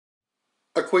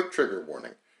A quick trigger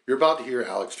warning. You're about to hear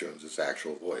Alex Jones's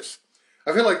actual voice.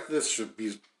 I feel like this should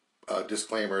be a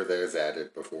disclaimer that is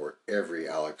added before every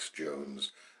Alex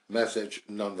Jones message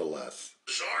nonetheless.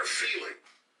 Bizarre feeling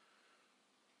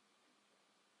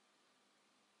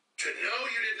to know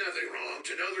you did nothing wrong,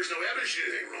 to know there's no evidence you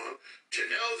did anything wrong, to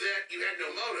know that you had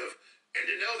no motive, and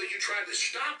to know that you tried to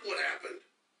stop what happened.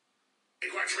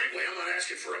 And quite frankly, I'm not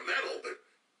asking for a medal, but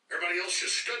everybody else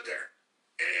just stood there.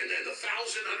 And then the 1,000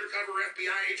 undercover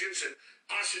FBI agents and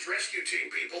hostage rescue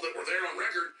team people that were there on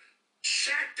record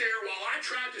sat there while I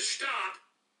tried to stop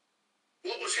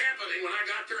what was happening when I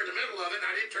got there in the middle of it, and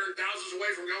I did turn thousands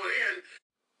away from going in.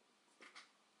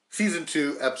 Season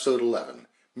 2, Episode 11,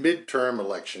 Midterm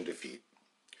Election Defeat.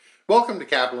 Welcome to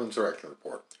Capitol Insurrection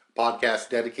Report, a podcast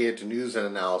dedicated to news and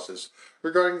analysis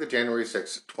regarding the January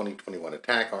 6, 2021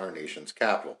 attack on our nation's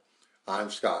capital. I'm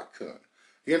Scott Kuhn.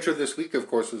 The intro this week, of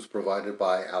course, was provided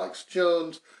by Alex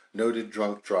Jones, noted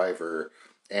drunk driver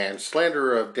and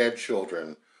slanderer of dead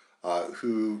children,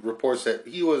 who reports that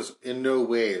he was in no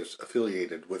ways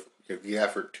affiliated with the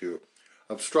effort to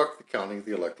obstruct the counting of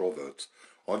the electoral votes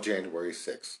on January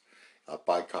 6th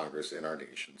by Congress in our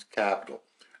nation's capital.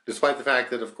 Despite the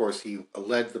fact that, of course, he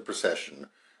led the procession,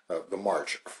 the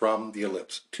march from the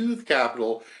ellipse to the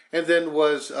Capitol, and then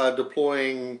was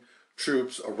deploying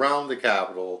troops around the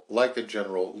Capitol like a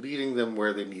general, leading them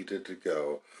where they needed to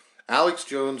go. Alex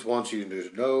Jones wants you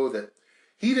to know that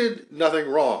he did nothing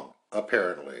wrong,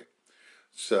 apparently.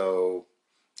 So,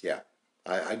 yeah,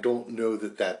 I don't know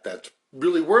that's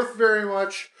really worth very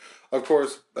much. Of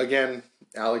course, again,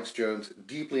 Alex Jones,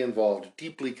 deeply involved,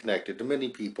 deeply connected to many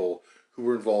people who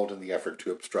were involved in the effort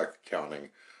to obstruct the counting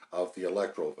of the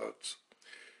electoral votes.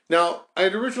 Now, I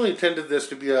had originally intended this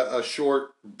to be a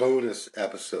short bonus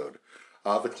episode.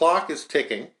 The clock is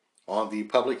ticking on the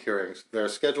public hearings that are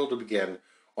scheduled to begin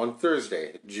on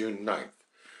Thursday, June 9th.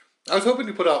 I was hoping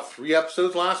to put out 3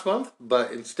 episodes last month,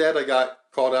 but instead I got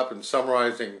caught up in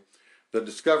summarizing the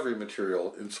discovery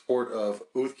material in support of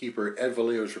Oathkeeper Ed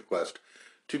Vallejo's request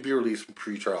to be released from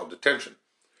pretrial detention.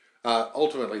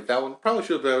 Ultimately, that one probably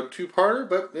should have been a 2-parter,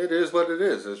 but it is what it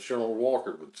is, as General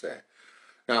Walker would say.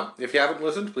 Now, if you haven't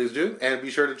listened, please do, and be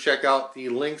sure to check out the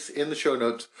links in the show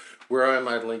notes where I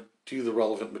might link to the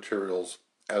relevant materials,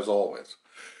 as always.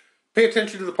 Pay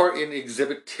attention to the part in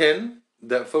Exhibit 10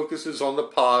 that focuses on the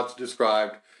pods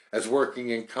described as working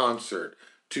in concert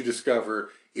to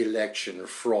discover election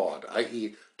fraud,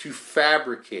 i.e. to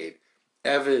fabricate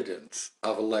evidence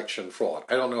of election fraud.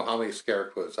 I don't know how many scare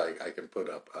quotes I can put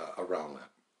up around that.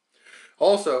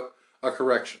 Also, a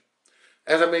correction.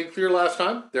 As I made clear last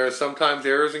time, there are sometimes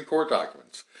errors in court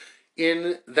documents.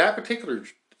 In that particular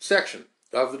section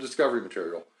of the discovery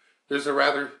material, there's a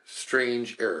rather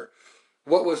strange error.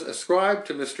 What was ascribed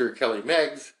to Mr. Kelly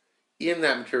Meggs in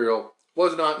that material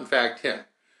was not in fact him.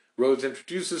 Rhodes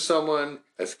introduces someone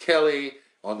as Kelly.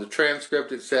 On the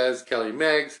transcript it says Kelly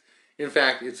Meggs. In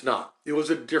fact, it's not. It was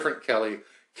a different Kelly,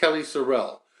 Kelly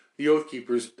Sorrell, the Oath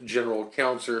Keepers' general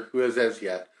counselor, who is as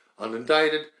yet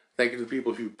unindicted. Thank you to the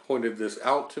people who pointed this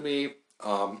out to me.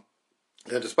 And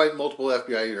despite multiple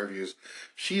FBI interviews,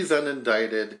 she's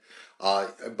unindicted,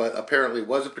 but apparently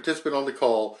was a participant on the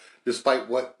call, despite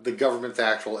what the government's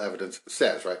actual evidence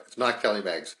says, right? It's not Kelly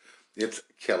Meggs. It's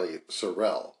Kelly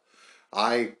Sorrell.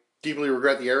 I deeply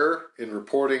regret the error in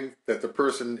reporting that the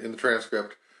person in the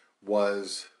transcript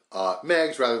was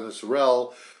Meggs rather than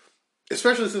Sorrell,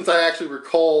 especially since I actually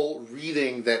recall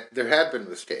reading that there had been a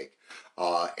mistake.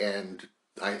 And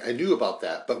I knew about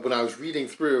that, but when I was reading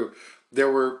through,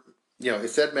 there were, it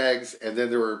said Meggs, and then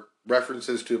there were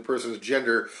references to a person's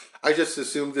gender. I just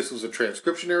assumed this was a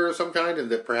transcription error of some kind, and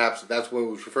that perhaps that's what it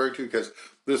was referring to, because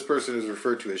this person is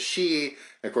referred to as she,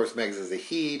 and of course Meggs is a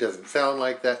he, doesn't sound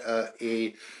like that,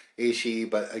 a she,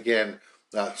 but again,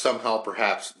 somehow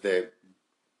perhaps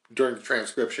during the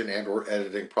transcription and or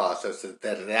editing process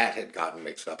that had gotten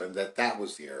mixed up, and that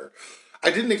was the error. I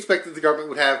didn't expect that the government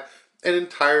would have an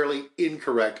entirely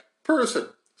incorrect person.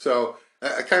 So,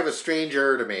 a kind of a strange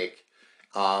error to make.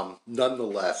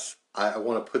 Nonetheless, I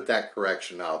want to put that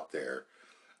correction out there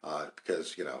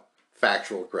because,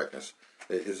 factual correctness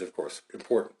is, of course,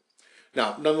 important.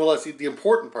 Now, nonetheless, the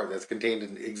important part that's contained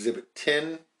in Exhibit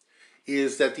 10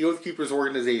 is that the Oath Keepers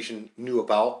organization knew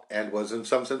about and was in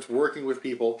some sense working with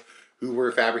people who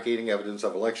were fabricating evidence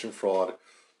of election fraud,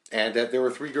 and that there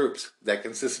were 3 groups that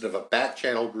consisted of a back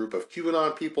channel group of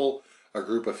QAnon people, a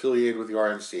group affiliated with the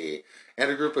RNC, and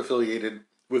a group affiliated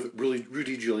with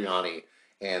Rudy Giuliani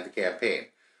and the campaign.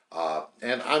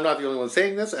 And I'm not the only one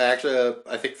saying this. Actually,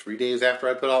 I think 3 days after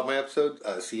I put out my episode,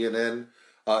 CNN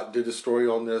did a story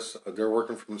on this. They're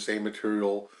working from the same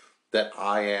material that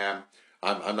I am.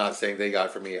 I'm not saying they got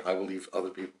it from me. I will leave other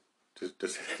people to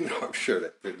say, no, I'm sure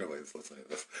that nobody's listening to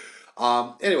this.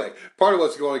 Anyway, part of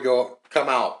what's going to come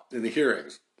out in the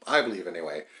hearings, I believe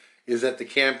anyway, is that the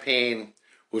campaign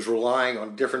was relying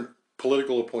on different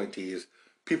political appointees,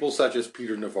 people such as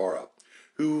Peter Navarro,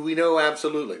 who we know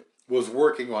absolutely was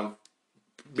working on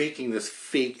making this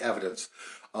fake evidence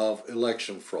of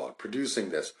election fraud, producing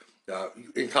this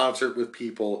in concert with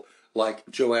people like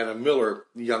Joanna Miller,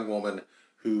 the young woman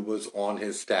who was on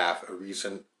his staff, a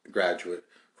recent graduate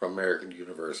from American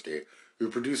University, who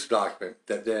produced a document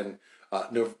that then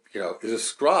is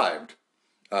ascribed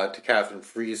to Catherine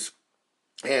Fries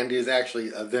and is actually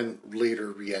then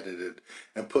later re-edited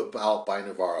and put out by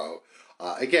Navarro.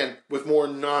 Again, with more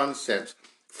nonsense,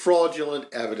 fraudulent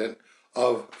evidence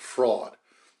of fraud.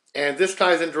 And this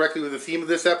ties in directly with the theme of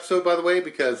this episode, by the way,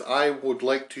 because I would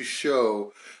like to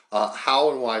show how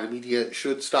and why the media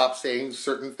should stop saying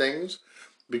certain things.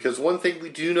 Because one thing we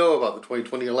do know about the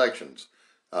 2020 elections,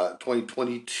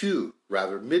 2022,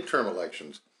 rather, midterm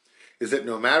elections, is that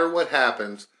no matter what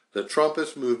happens, the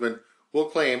Trumpist movement will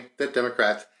claim that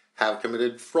Democrats have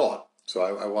committed fraud. So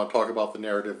I want to talk about the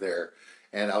narrative there,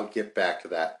 and I'll get back to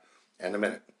that in a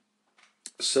minute.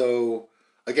 So,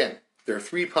 again, there are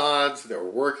 3 pods, they're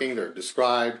working, they're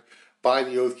described by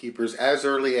the Oath Keepers as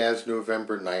early as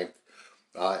November 9th.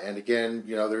 And again,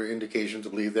 there are indications to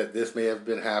believe that this may have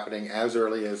been happening as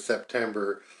early as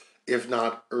September, if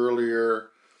not earlier.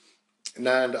 And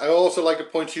I also like to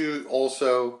point you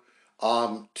also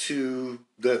to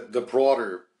the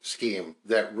broader scheme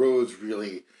that Rhodes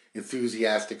really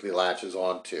enthusiastically latches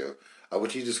onto,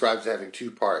 which he describes as having 2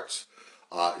 parts,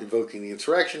 invoking the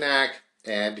Insurrection Act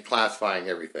and declassifying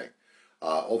everything.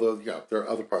 Although, there are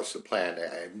other parts of the plan.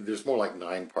 There's more like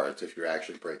 9 parts if you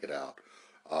actually break it out.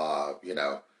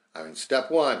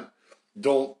 Step 1,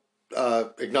 don't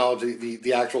acknowledge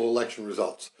the actual election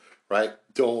results, right?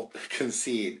 Don't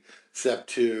concede. Step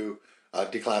 2,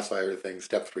 declassify everything.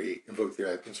 Step 3, invoke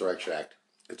the Insurrection Act,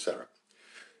 etc.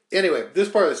 Anyway, this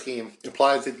part of the scheme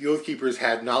implies that the Oath Keepers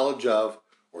had knowledge of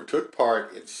or took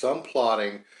part in some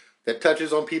plotting that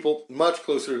touches on people much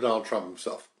closer to Donald Trump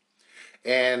himself.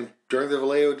 And during the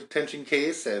Vallejo detention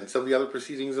case and some of the other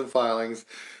proceedings and filings,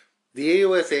 the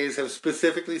AUSAs have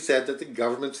specifically said that the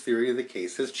government's theory of the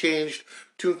case has changed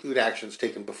to include actions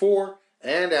taken before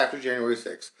and after January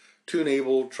 6th to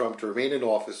enable Trump to remain in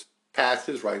office past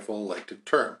his rightful elected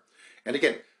term. And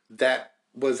again,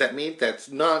 what does that mean? That's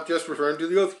not just referring to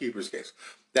the Oath Keepers case.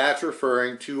 That's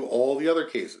referring to all the other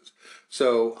cases.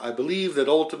 So I believe that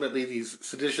ultimately these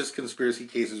seditious conspiracy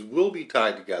cases will be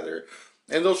tied together,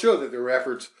 and they'll show that there were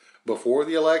efforts before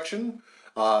the election,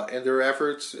 and there were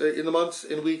efforts in the months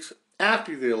and weeks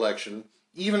after the election,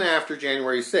 even after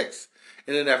January 6th,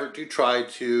 in an effort to try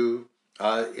to,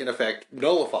 in effect,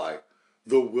 nullify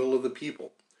the will of the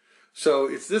people. So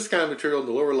it's this kind of material in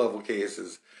the lower level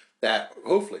cases that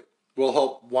hopefully will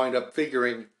help wind up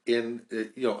figuring in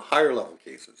higher level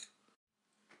cases.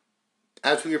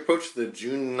 As we approach the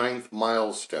June 9th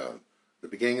milestone, the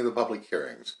beginning of the public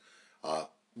hearings,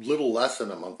 little less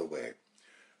than a month away,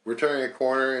 we're turning a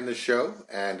corner in the show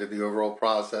and in the overall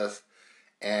process,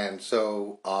 and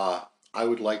so I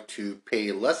would like to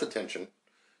pay less attention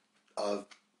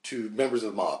to members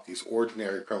of the mob, these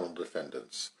ordinary criminal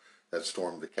defendants that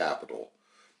stormed the Capitol,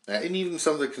 and even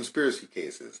some of the conspiracy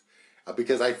cases,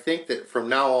 because I think that from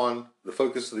now on, the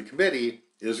focus of the committee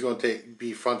is going to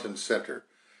be front and center,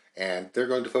 and they're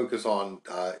going to focus on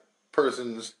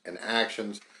persons and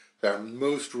actions that are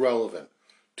most relevant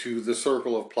to the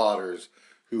circle of plotters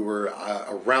who were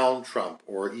around Trump,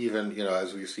 or even,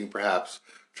 as we've seen perhaps,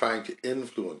 trying to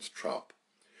influence Trump.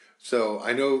 So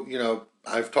I know,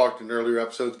 I've talked in earlier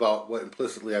episodes about what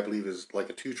implicitly I believe is like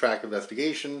a 2-track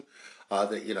investigation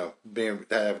that,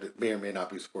 may or may not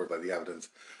be supported by the evidence.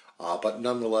 But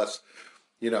nonetheless,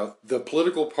 the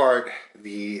political part,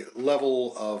 the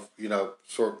level of,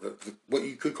 sort of what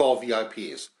you could call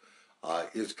VIPs,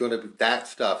 is going to be, that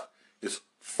stuff is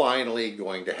finally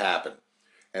going to happen.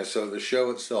 And so the show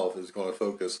itself is going to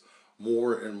focus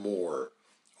more and more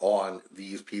on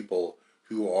these people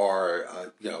who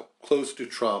are, close to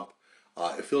Trump,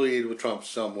 affiliated with Trump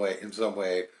in some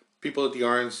way. People at the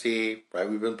RNC, right?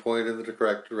 We've been pointed in the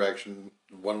correct direction.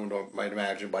 One might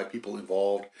imagine by people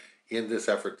involved in this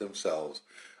effort themselves.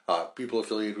 People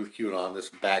affiliated with QAnon, this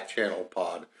back channel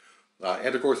pod,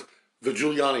 and of course the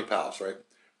Giuliani pals, right?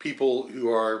 People who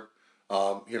are,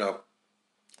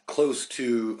 close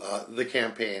to the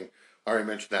campaign. I already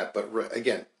mentioned that, but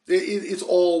again, it's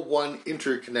all one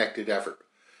interconnected effort.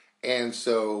 And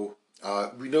so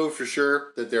we know for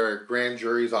sure that there are grand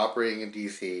juries operating in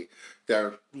D.C.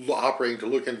 they're operating to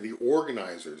look into the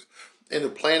organizers and the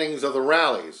plannings of the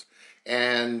rallies.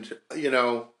 And,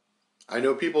 I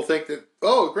know people think that,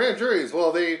 grand juries,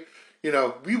 well,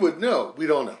 we would know. We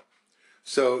don't know.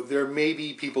 So there may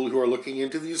be people who are looking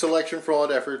into these election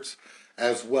fraud efforts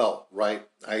as well, right?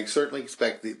 I certainly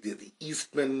expect the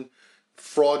Eastman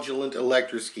fraudulent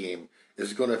elector scheme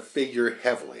is going to figure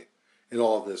heavily in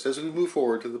all of this as we move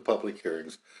forward to the public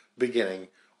hearings beginning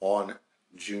on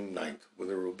June 9th, where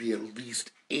there will be at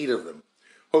least 8 of them,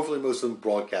 hopefully most of them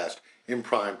broadcast in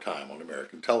prime time on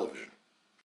American television.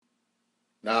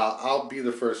 Now, I'll be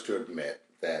the first to admit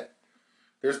that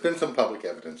there's been some public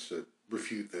evidence to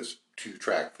refute this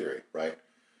two-track theory, right?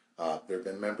 There have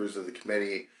been members of the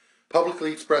committee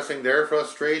publicly expressing their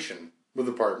frustration with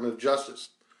the Department of Justice.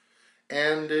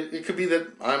 And it could be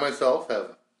that I myself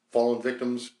have fallen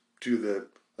victims to the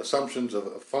assumptions of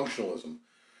functionalism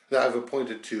that I've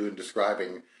pointed to in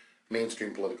describing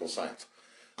mainstream political science.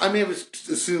 I may have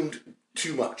assumed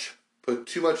too much, put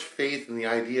too much faith in the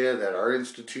idea that our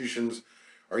institutions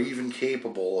are even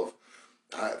capable of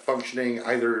functioning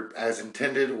either as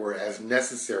intended or as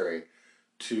necessary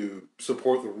to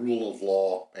support the rule of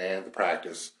law and the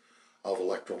practice of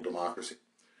electoral democracy.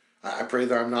 I pray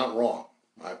that I'm not wrong.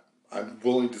 I'm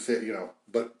willing to say,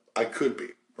 but I could be,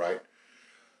 right?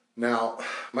 Now,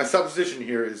 my supposition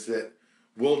here is that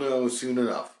we'll know soon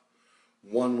enough,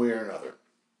 one way or another.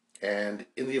 And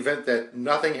in the event that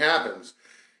nothing happens,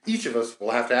 each of us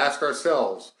will have to ask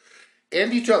ourselves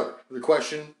and each other the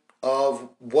question of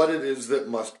what it is that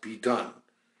must be done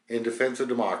in defense of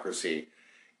democracy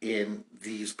in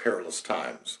these perilous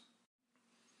times.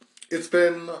 It's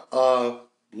been a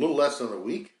little less than a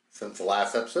week since the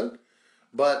last episode,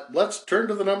 but let's turn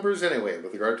to the numbers anyway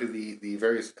with regard to the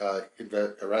various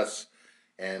arrests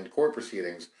and court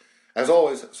proceedings. As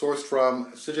always, sourced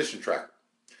from Sedition Tracker.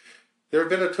 There have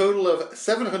been a total of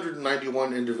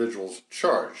 791 individuals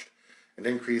charged, an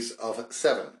increase of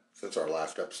 7 since our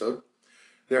last episode.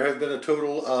 There have been a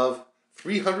total of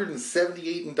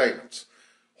 378 indictments,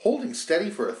 holding steady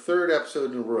for a third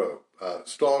episode in a row.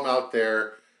 Stalling out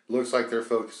there, looks like they're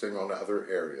focusing on other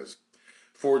areas.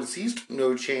 For deceased,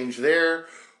 no change there.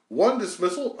 1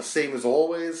 dismissal, same as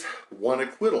always. 1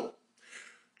 acquittal.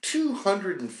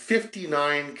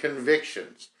 259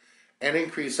 convictions, an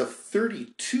increase of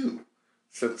 32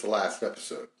 since the last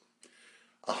episode.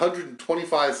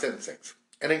 125 sentencings,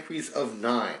 an increase of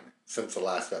 9 since the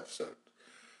last episode.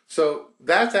 So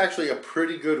that's actually a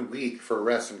pretty good week for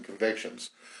arrests and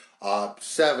convictions.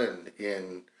 7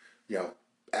 in,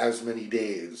 as many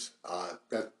days.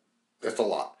 That's a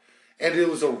lot. And it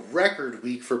was a record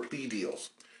week for plea deals.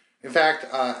 In fact,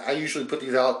 I usually put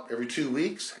these out every 2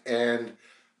 weeks, and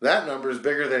that number is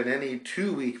bigger than any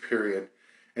 2-week period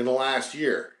in the last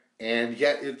year. And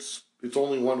yet it's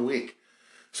only 1 week.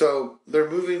 So they're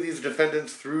moving these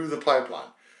defendants through the pipeline.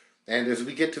 And as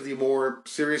we get to the more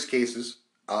serious cases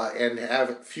and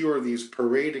have fewer of these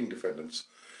parading defendants,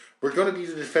 we're going to be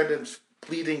the defendants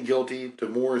pleading guilty to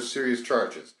more serious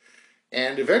charges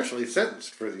and eventually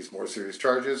sentenced for these more serious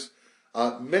charges,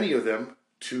 many of them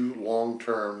to long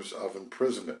terms of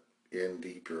imprisonment in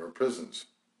the Bureau of Prisons.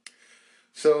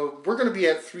 So we're going to be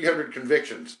at 300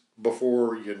 convictions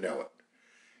before you know it.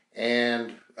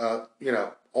 And,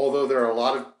 although there are a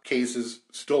lot of cases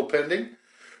still pending,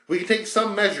 we can take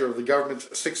some measure of the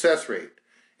government's success rate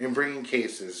in bringing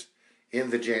cases in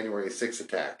the January 6th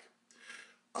attack.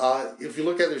 If you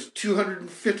look at there's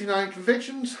 259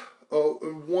 convictions,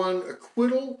 1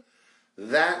 acquittal,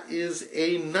 that is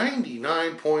a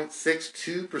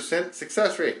 99.62%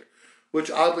 success rate, which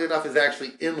oddly enough is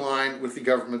actually in line with the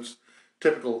government's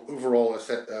typical overall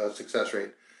success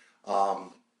rate, at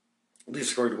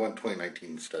least according to one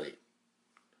 2019 study.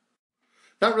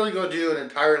 Not really going to do an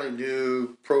entirely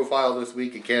new profile this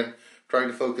week. Again, trying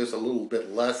to focus a little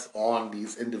bit less on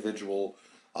these individual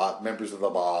members of the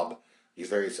mob, these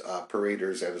various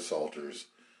paraders and assaulters.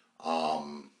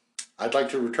 I'd like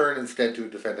to return instead to a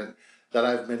defendant that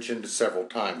I've mentioned several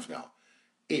times now,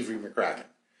 Avery McCracken,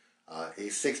 a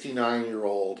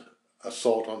 69-year-old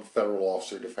assault on federal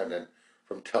officer defendant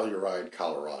from Telluride,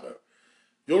 Colorado.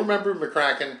 You'll remember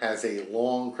McCracken has a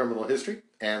long criminal history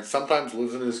and sometimes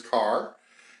lives in his car,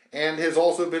 and has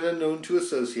also been known to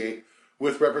associate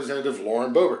with Representative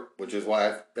Lauren Boebert, which is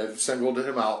why I've singled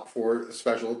him out for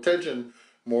special attention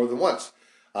more than once.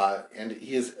 And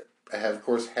he has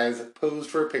posed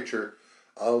for a picture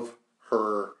of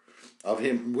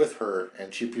him with her,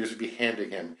 and she appears to be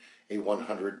handing him a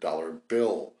 $100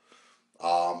 bill.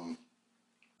 And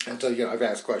so, I've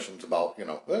asked questions about,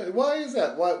 why is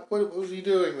that? What was he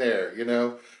doing there?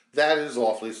 That is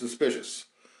awfully suspicious.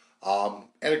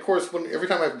 And of course, every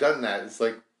time I've done that, it's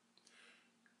like,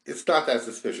 it's not that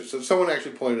suspicious. So someone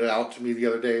actually pointed out to me the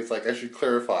other day, it's like, I should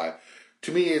clarify.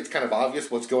 To me, it's kind of obvious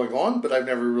what's going on, but I've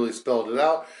never really spelled it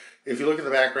out. If you look in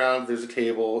the background, there's a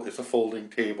table. It's a folding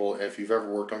table. If you've ever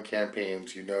worked on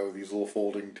campaigns, you know these little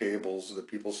folding tables that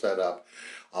people set up.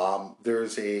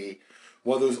 There's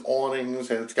one of those awnings,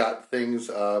 and it's got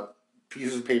things,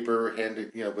 pieces of paper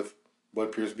handed, with what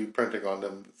appears to be printing on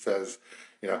them. It says,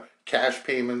 cash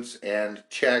payments and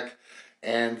check.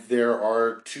 And there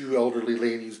are two elderly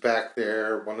ladies back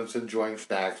there. One is enjoying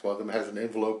snacks. One of them has an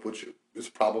envelope which is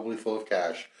probably full of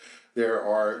cash. There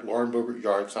are Lauren Boebert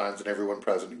yard signs, and everyone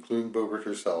present, including Boebert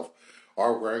herself,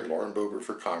 are wearing Lauren Boebert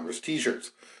for Congress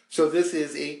t-shirts. So this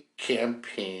is a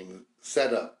campaign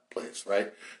setup place,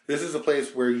 right? This is a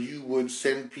place where you would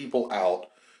send people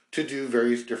out to do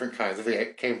various different kinds of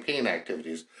campaign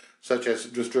activities, such as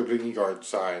distributing yard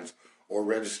signs or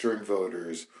registering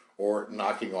voters or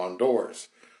knocking on doors.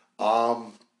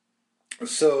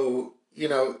 So,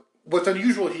 what's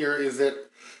unusual here is that,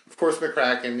 of course,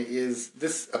 McCracken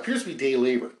this appears to be day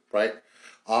labor, right?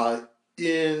 I've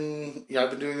been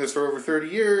doing this for over 30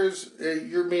 years.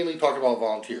 You're mainly talking about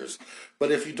volunteers.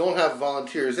 But if you don't have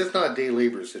volunteers, it's not a day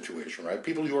labor situation, right?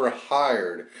 People who are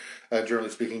hired, generally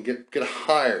speaking, get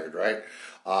hired, right?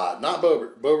 Not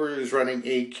Boebert. Boebert is running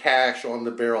a cash on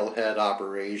the barrelhead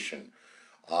operation,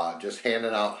 just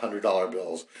handing out $100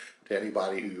 bills to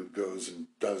anybody who goes and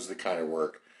does the kind of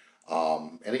work.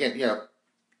 And again,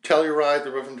 Telluride,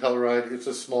 the Brooklyn Telluride, it's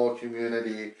a small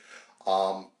community.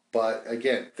 But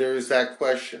again, there's that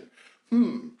question.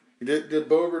 Did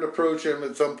Boebert approach him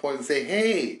at some point and say,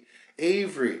 hey,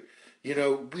 Avery, we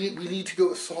need to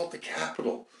go assault the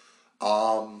Capitol?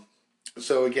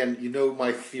 So again,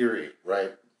 my theory,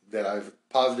 right, that I've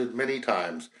posited many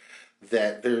times,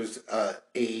 that there's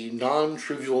a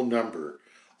non-trivial number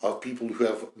of people who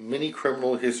have many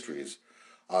criminal histories,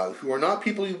 who are not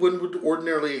people you would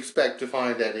ordinarily expect to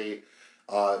find at a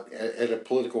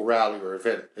political rally or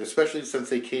event, especially since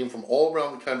they came from all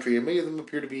around the country, and many of them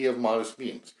appear to be of modest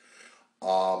means.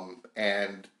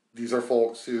 And these are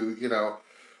folks who,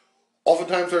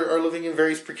 oftentimes are living in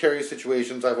various precarious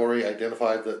situations. I've already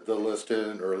identified the list in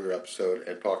an earlier episode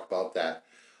and talked about that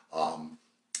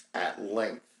at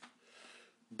length.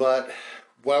 But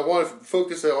what I want to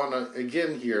focus on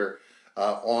again here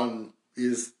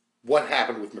is what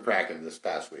happened with McCracken this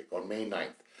past week on May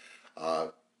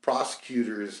 9th.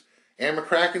 Prosecutors and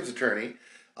McCracken's attorney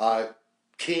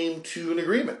came to an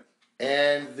agreement.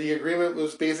 And the agreement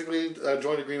was basically a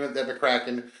joint agreement that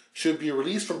McCracken should be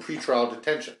released from pretrial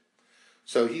detention.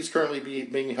 So he's currently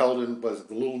being held in the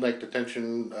Little Neck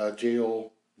Detention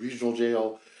Jail, regional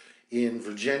jail in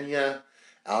Virginia.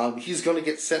 He's going to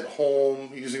get sent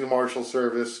home using the Marshal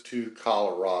Service to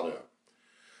Colorado.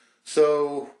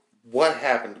 So what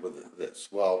happened with this?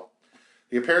 Well,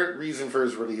 the apparent reason for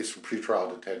his release from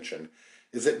pretrial detention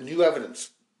is that new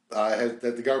evidence that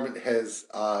the government has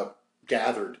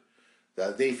gathered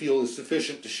that they feel is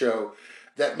sufficient to show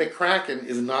that McCracken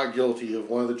is not guilty of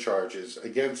one of the charges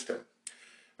against him.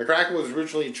 McCracken was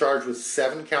originally charged with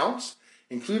 7 counts,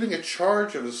 including a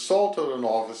charge of assault on an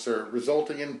officer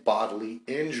resulting in bodily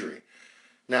injury.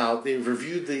 Now, they've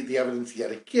reviewed the evidence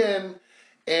yet again,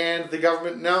 and the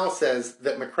government now says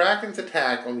that McCracken's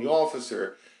attack on the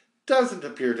officer doesn't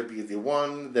appear to be the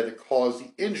one that caused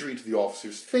the injury to the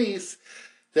officer's face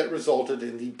that resulted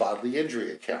in the bodily injury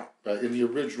account. In the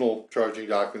original charging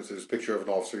documents, there's a picture of an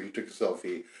officer who took a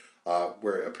selfie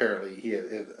where apparently he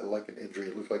had like an injury.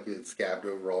 It looked like he had scabbed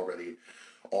over already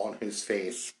on his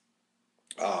face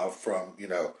from,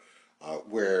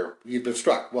 where he had been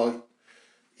struck. Well,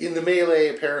 in the melee,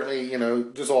 apparently,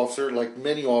 this officer, like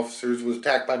many officers, was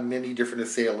attacked by many different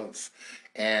assailants.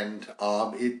 And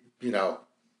the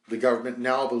government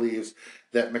now believes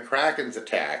that McCracken's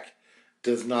attack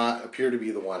does not appear to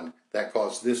be the one that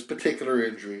caused this particular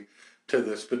injury to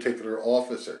this particular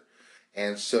officer.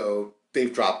 And so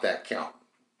they've dropped that count.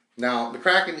 Now,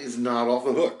 McCracken is not off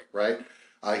the hook, right?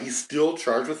 He's still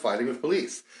charged with fighting with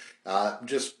police,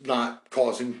 just not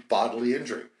causing bodily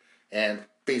injury, and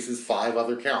faces 5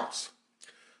 other counts.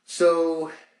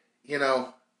 So,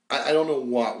 I don't know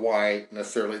why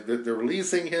necessarily they're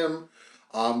releasing him.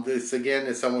 This, again,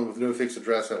 is someone with no fixed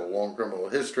address and a long criminal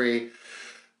history.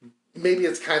 Maybe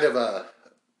it's kind of a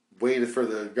way for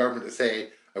the government to say,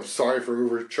 I'm sorry for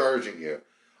overcharging you.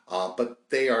 But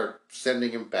they are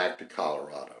sending him back to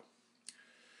Colorado.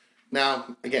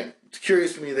 Now, again, it's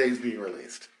curious to me that he's being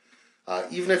released.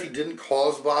 Even if he didn't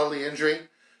cause bodily injury,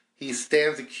 he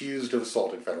stands accused of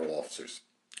assaulting federal officers.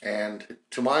 And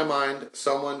to my mind,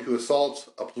 someone who assaults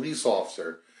a police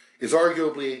officer is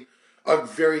arguably a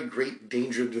very great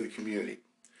danger to the community.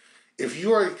 If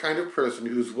you are the kind of person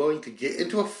who is willing to get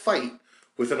into a fight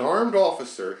with an armed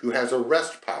officer who has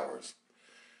arrest powers,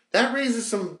 that raises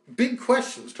some big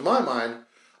questions, to my mind,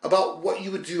 about what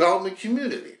you would do out in the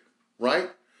community, right?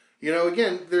 You know,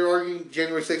 again, they're arguing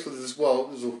January 6th was this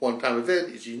was a one-time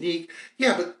event, it's unique.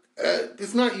 Yeah, but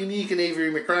it's not unique in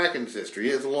Avery McCracken's history.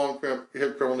 It has a long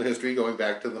criminal history going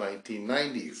back to the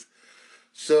 1990s.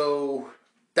 So,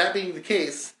 that being the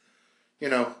case, you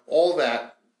know, all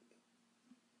that,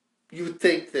 you would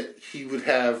think that he would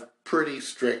have pretty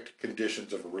strict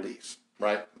conditions of release,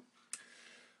 right?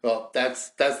 Well, that's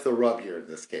the rub here in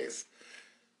this case.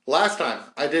 Last time,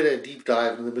 I did a deep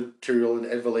dive into the material in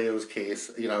Ed Vallejo's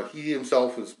case. You know, he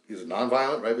himself he's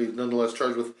nonviolent, right? But he's nonetheless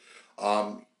charged with, you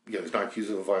know, he's not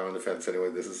accused of a violent offense anyway.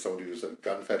 This is someone who's a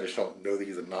gun fetish. Don't know that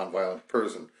he's a nonviolent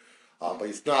person. But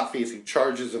he's not facing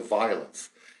charges of violence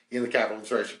in the capital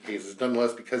insurrection cases,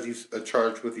 nonetheless, because he's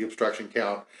charged with the obstruction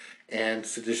count and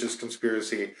seditious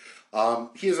conspiracy.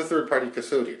 He is a third-party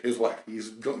custodian, his wife. He's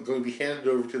going to be handed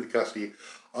over to the custody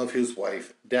of his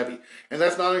wife, Debbie. And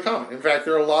that's not uncommon. In fact,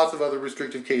 there are lots of other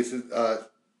restrictive cases,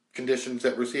 conditions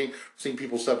that we're seeing. We're seeing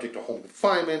people subject to home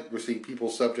confinement. We're seeing people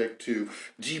subject to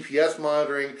GPS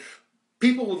monitoring.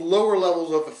 People with lower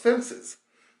levels of offenses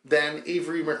than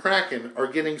Avery McCracken are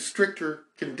getting stricter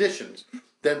conditions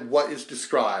than what is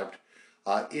described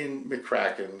in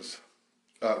McCracken's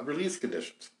release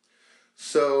conditions.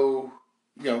 So,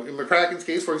 you know, in McCracken's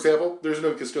case, for example, there's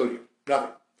no custodian.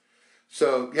 Nothing.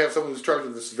 So you have someone who's charged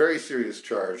with this very serious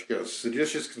charge, you know,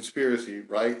 seditious conspiracy,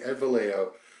 right? Ed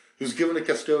Vallejo, who's given a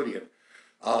custodian,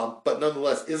 but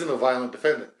nonetheless isn't a violent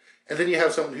defendant. And then you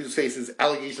have someone who faces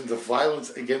allegations of violence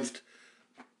against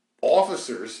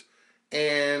officers,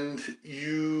 and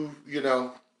you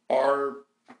know, are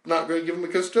not going to give him a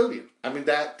custodian. I mean,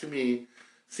 that to me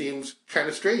seems kind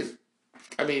of strange.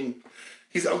 I mean,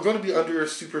 he's going to be under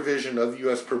supervision of the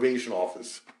U.S. Probation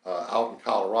Office out in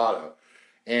Colorado.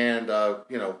 And,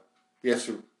 you know, he has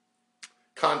to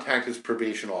contact his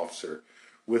probation officer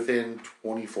within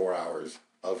 24 hours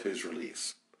of his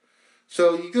release.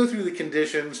 So you go through the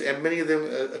conditions, and many of them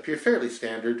appear fairly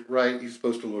standard, right? He's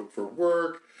supposed to look for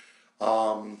work.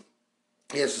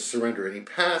 He has to surrender any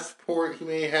passport he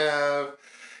may have.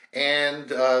 And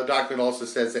the document also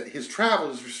says that his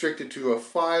travel is restricted to a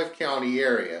 5-county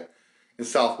area in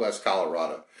southwest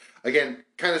Colorado. Again,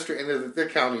 kind of strange, and they're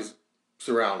counties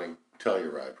surrounding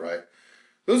Telluride, right?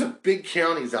 Those are big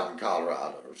counties out in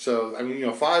Colorado. So, I mean, you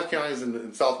know, 5 counties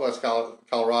in southwest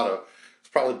Colorado is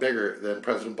probably bigger than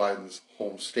President Biden's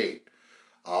home state.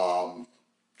 So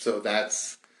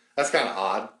that's kind of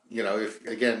odd. You know,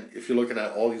 if you're looking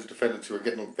at all these defendants who are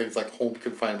getting things like home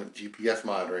confinement, GPS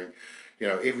monitoring, you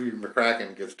know, Avery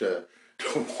McCracken gets to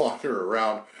wander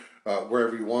around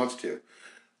wherever he wants to.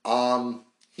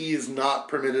 He is not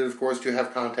permitted, of course, to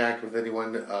have contact with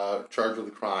anyone charged with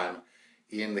a crime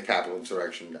in the Capitol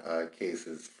insurrection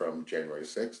cases from January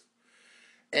 6th.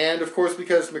 And, of course,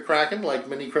 because McCracken, like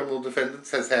many criminal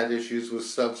defendants, has had issues with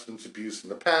substance abuse in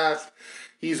the past,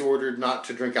 he's ordered not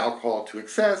to drink alcohol to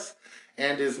excess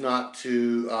and is not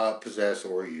to possess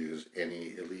or use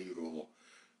any illegal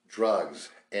drugs,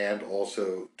 and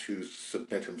also to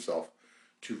submit himself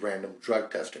to random drug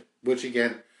testing, which,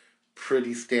 again,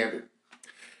 pretty standard.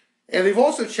 And they've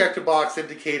also checked a box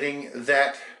indicating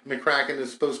that McCracken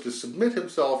is supposed to submit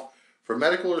himself for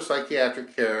medical or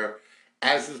psychiatric care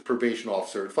as his probation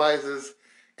officer advises,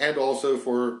 and also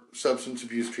for substance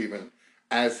abuse treatment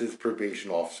as his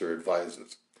probation officer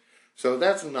advises. So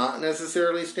that's not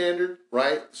necessarily standard,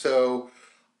 right? So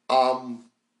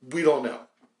we don't know.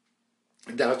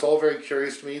 Now, it's all very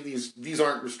curious to me. These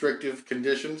aren't restrictive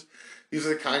conditions. These are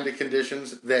the kind of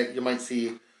conditions that you might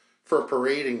see for a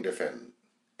parading defendant.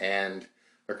 And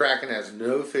McCracken has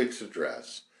no fixed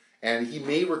address. And he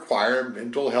may require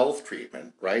mental health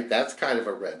treatment, right? That's kind of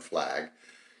a red flag.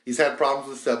 He's had problems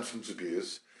with substance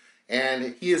abuse.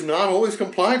 And he has not always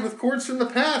complied with courts in the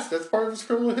past. That's part of his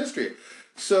criminal history.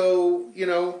 So, you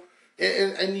know,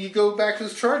 and you go back to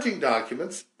his charging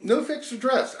documents, no fixed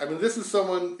address. I mean, this is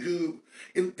someone who,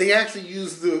 they actually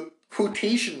use the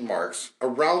quotation marks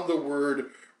around the word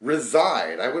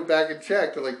reside. I went back and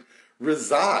checked, like,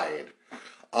 reside.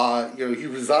 You know, he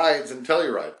resides in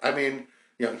Telluride. I mean,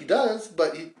 you know, he does,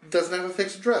 but he doesn't have a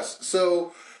fixed address.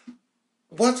 So,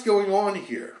 what's going on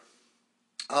here?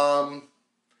 Now,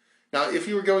 if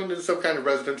you were going to some kind of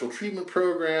residential treatment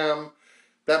program,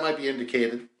 that might be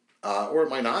indicated, or it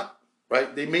might not,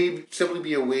 right? They may simply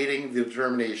be awaiting the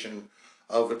determination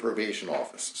of the probation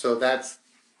office. So that's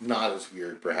not as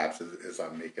weird, perhaps, as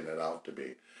I'm making it out to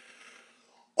be.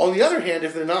 On the other hand,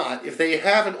 if they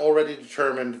haven't already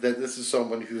determined that this is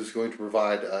someone who's going to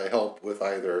provide help with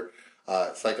either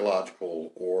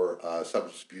psychological or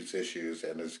substance abuse issues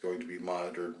and is going to be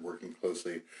monitored, working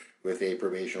closely with a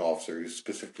probation officer who's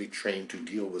specifically trained to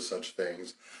deal with such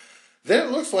things, then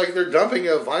it looks like they're dumping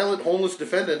a violent homeless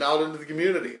defendant out into the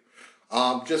community.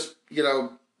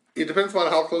 It depends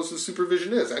on how close the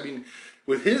supervision is. I mean,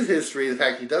 with his history, the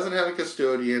fact he doesn't have a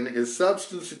custodian, his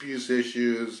substance abuse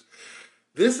issues,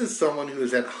 this is someone who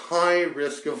is at high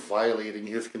risk of violating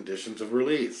his conditions of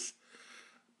release.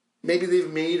 Maybe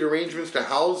they've made arrangements to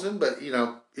house him, but,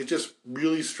 it's just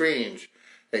really strange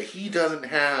that he doesn't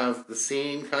have the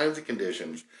same kinds of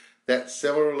conditions that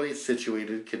similarly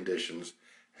situated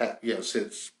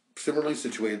similarly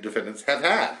situated defendants have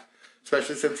had,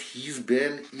 especially since he's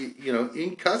been,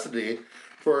 in custody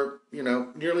for,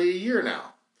 nearly a year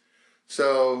now.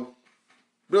 So,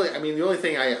 really, I mean, the only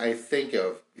thing I think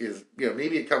of is,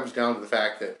 maybe it comes down to the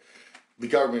fact that the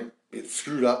government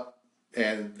screwed up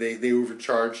and they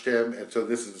overcharged him, and so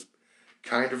this is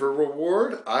kind of a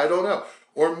reward. I don't know.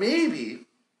 Or maybe,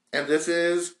 and this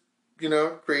is,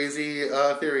 crazy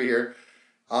theory here,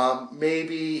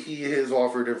 maybe he has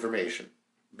offered information.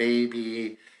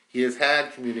 Maybe he has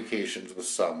had communications with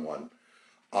someone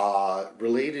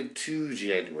related to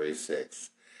January 6th,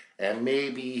 and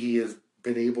maybe he has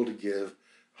been able to give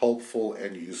helpful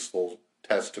and useful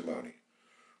testimony.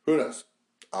 Who knows?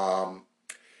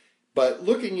 But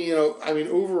looking,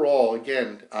 overall,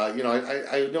 again, I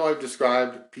know I've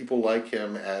described people like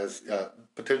him as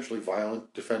potentially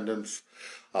violent defendants,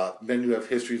 men who have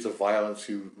histories of violence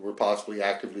who were possibly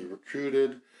actively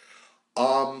recruited.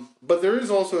 But there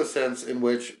is also a sense in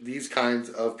which these kinds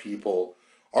of people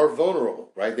are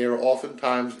vulnerable, right? They are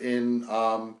oftentimes in,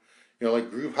 like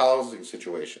group housing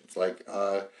situations, like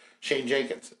Shane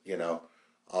Jenkins,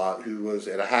 who was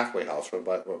at a halfway house run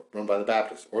by the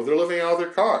Baptists. Or they're living out of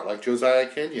their car, like Josiah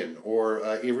Kenyon or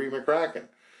Avery McCracken.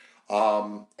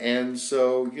 And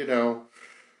so,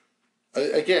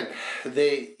 again,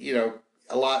 they,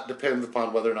 a lot depends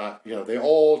upon whether or not, they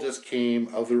all just came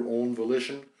of their own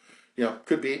volition.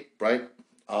 Could be, right?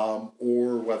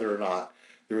 Or whether or not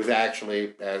there was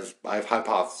actually, as I've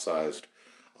hypothesized,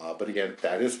 but again,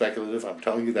 that is speculative. I'm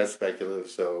telling you that's speculative,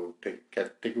 so take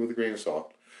it with a grain of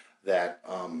salt, that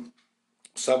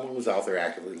someone was out there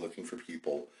actively looking for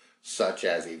people such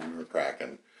as Avery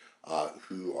McCracken,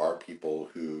 who are people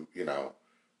who,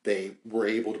 they were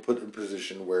able to put in a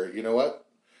position where, you know what?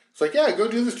 It's like, yeah, go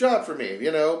do this job for me,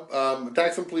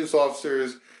 attack some police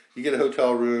officers, you get a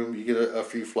hotel room, you get a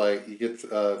free flight, you get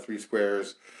 3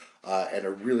 squares, and a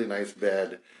really nice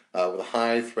bed with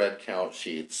high thread count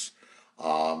sheets.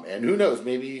 And who knows,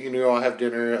 maybe you can all have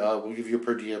dinner, we'll give you a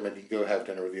per diem, and you can go have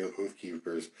dinner with the Oath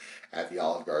Keepers at the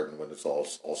Olive Garden when it's all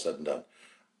said and done.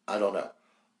 I don't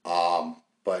know.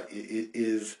 But it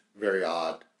is very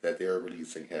odd that they're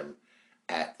releasing him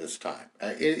at this time.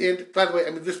 And by the way,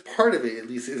 this part of it at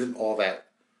least isn't all that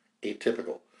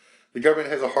atypical. The government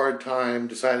has a hard time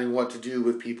deciding what to do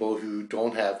with people who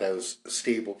don't have those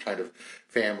stable kind of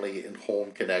family and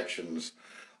home connections.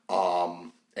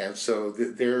 And so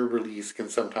their release can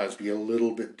sometimes be a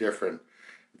little bit different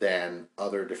than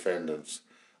other defendants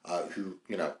who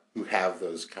have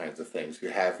those kinds of things, who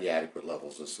have the adequate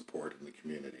levels of support in the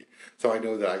community. So I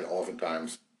know that I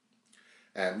oftentimes,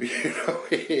 and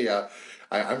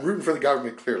I'm rooting for the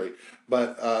government clearly,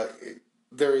 but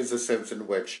there is a sense in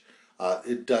which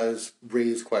it does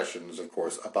raise questions, of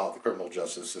course, about the criminal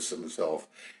justice system itself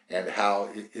and how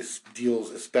it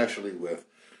deals especially with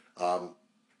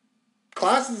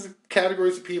classes,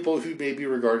 categories of people who may be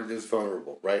regarded as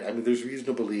vulnerable, right? There's reason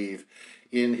to believe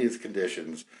in his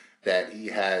conditions that he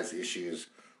has issues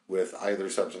with either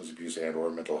substance abuse and or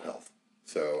mental health.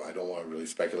 So I don't want to really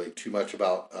speculate too much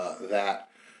about that.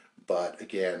 But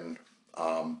again,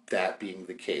 that being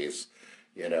the case,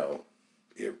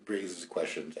 it raises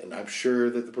questions. And I'm sure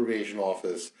that the probation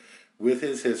office, with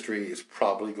his history, is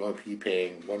probably going to be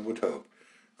paying, one would hope,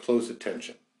 close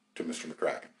attention to Mr.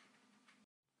 McCracken.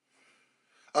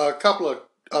 A couple of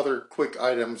other quick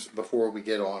items before we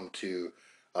get on to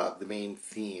the main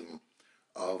theme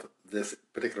of this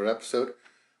particular episode.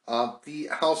 The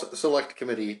House Select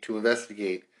Committee to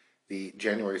investigate the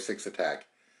January 6th attack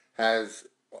has,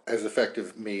 as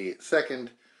effective May 2nd,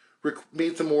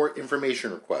 made some more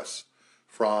information requests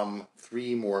from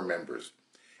 3 more members: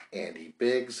 Andy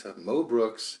Biggs, Mo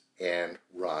Brooks, and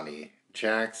Ronnie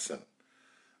Jackson.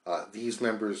 These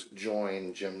members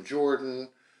join Jim Jordan,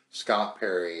 Scott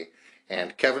Perry,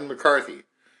 and Kevin McCarthy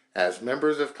as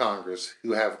members of Congress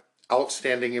who have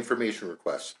outstanding information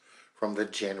requests from the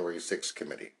January 6th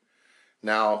committee.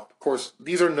 Now, of course,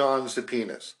 these are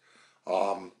non-subpoenas.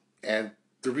 And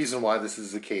the reason why this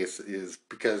is the case is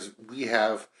because we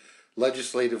have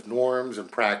legislative norms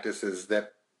and practices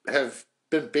that have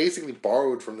been basically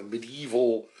borrowed from the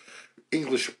medieval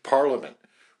English Parliament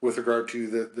with regard to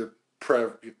the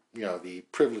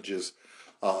privileges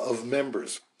of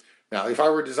members. Now, if I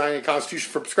were designing a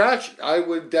constitution from scratch, I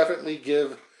would definitely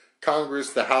give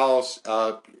Congress, the House,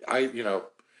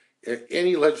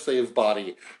 any legislative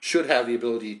body should have the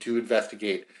ability to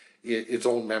investigate its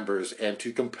own members and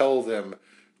to compel them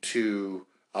to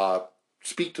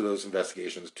speak to those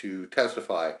investigations, to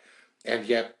testify. And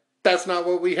yet, that's not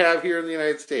what we have here in the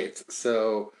United States.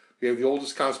 So we have the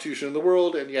oldest constitution in the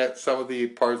world, and yet some of the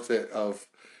parts of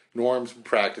norms and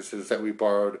practices that we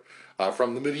borrowed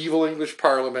from the medieval English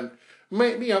Parliament,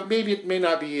 maybe it may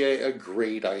not be a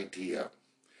great idea.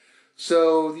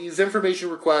 So these information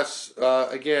requests,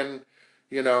 again,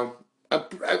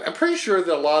 I'm pretty sure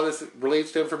that a lot of this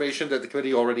relates to information that the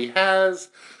committee already has.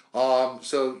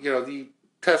 The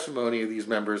testimony of these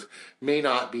members may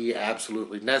not be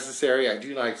absolutely necessary. I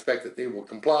do not expect that they will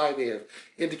comply. They have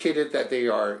indicated that they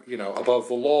are, above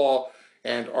the law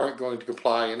and aren't going to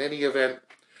comply in any event.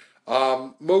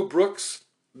 Mo Brooks,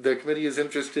 the committee is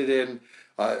interested in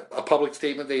a public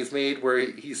statement that he's made where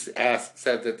he said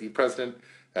that the president,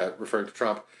 referring to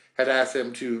Trump, had asked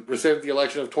him to rescind the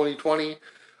election of 2020.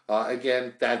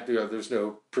 Again, that there's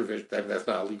no provision. That's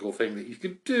not a legal thing that you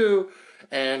could do.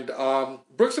 And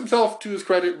Brooks himself, to his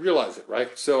credit, realized it,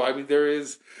 right? So, there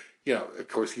is, of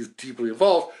course, he's deeply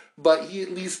involved, but he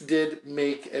at least did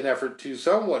make an effort to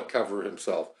somewhat cover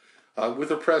himself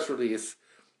with a press release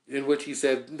in which he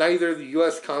said, neither the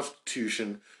U.S.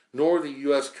 Constitution nor the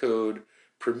U.S. Code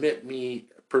permit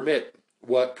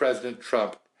what President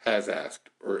Trump has asked,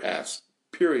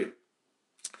 period.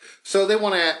 So they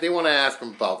want to ask him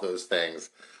about those things,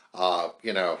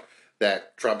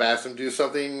 that Trump asked him to do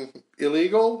something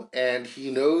illegal, and he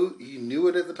knew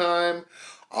it at the time.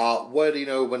 What did he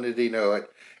know? When did he know it?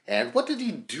 And what did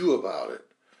he do about it?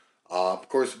 Of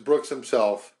course, Brooks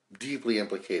himself deeply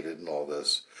implicated in all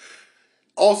this.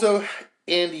 Also,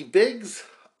 Andy Biggs,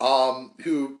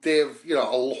 who they have a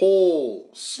whole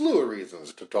slew of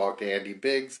reasons to talk to Andy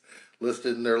Biggs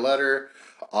listed in their letter.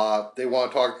 They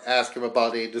want to ask him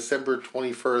about a December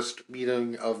 21st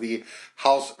meeting of the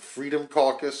House Freedom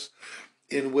Caucus,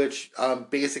 in which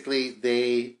basically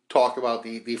they talk about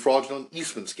the fraudulent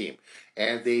Eastman scheme,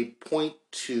 and they point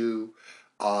to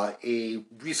a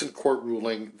recent court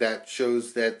ruling that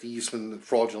shows that the Eastman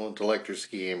fraudulent elector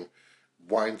scheme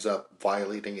winds up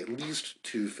violating at least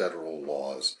 2 federal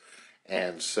laws.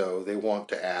 And so they want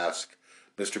to ask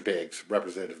Mr. Biggs,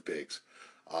 Representative Biggs,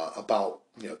 about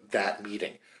that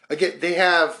meeting. Again, they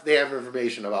have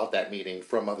information about that meeting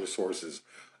from other sources,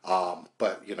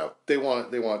 but they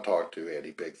want to talk to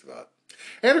Andy Biggs about it.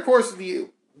 And of course,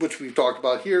 which we've talked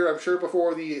about here, I'm sure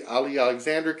before, the Ali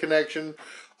Alexander connection,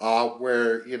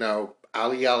 where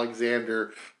Ali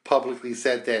Alexander publicly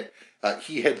said that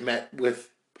he had met with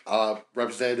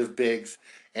Representative Biggs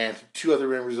and 2 other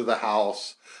members of the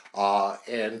House,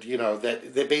 and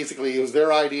that basically it was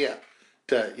their idea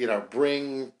to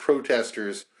bring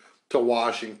protesters to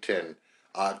Washington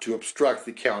to obstruct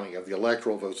the counting of the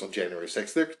electoral votes on January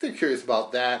 6th. They're curious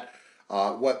about that,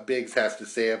 what Biggs has to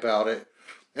say about it.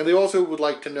 And they also would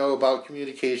like to know about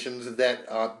communications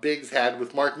that Biggs had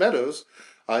with Mark Meadows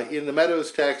in the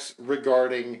Meadows text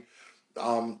regarding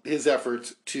his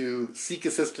efforts to seek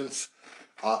assistance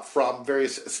from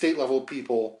various state-level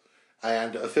people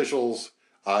and officials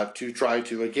to try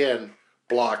to, again,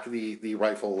 block the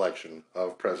rightful election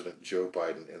of President Joe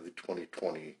Biden in the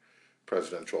 2020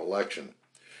 presidential election.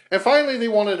 And finally, they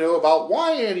want to know about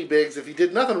why Andy Biggs, if he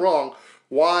did nothing wrong,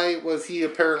 why was he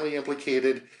apparently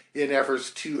implicated in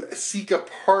efforts to seek a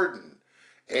pardon?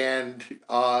 And,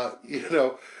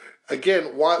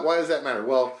 again, why does that matter?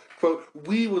 Well, quote,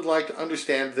 we would like to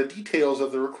understand the details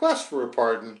of the request for a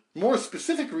pardon, more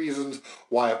specific reasons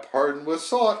why a pardon was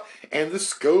sought, and the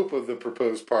scope of the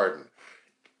proposed pardon.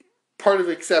 Part of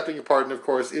accepting a pardon, of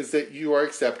course, is that you are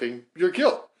accepting your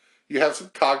guilt. You have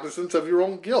some cognizance of your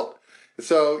own guilt.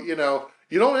 So, you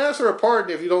don't ask for a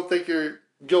pardon if you don't think you're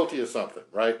guilty of something,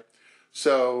 right?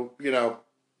 So,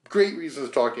 great reasons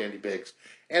to talk to Andy Biggs.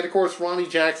 And, of course, Ronnie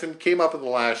Jackson came up in the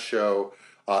last show.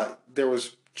 There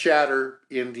was chatter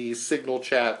in the Signal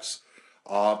chats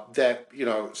that,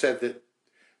 said that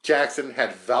Jackson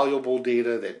had valuable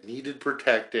data that needed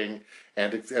protecting,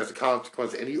 and as a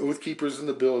consequence, any Oath Keepers in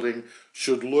the building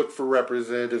should look for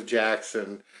Representative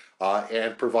Jackson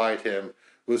and provide him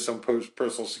with some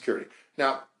personal security.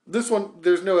 Now, this one,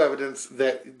 there's no evidence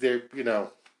that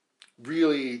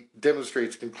really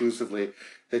demonstrates conclusively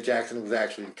that Jackson was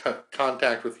actually in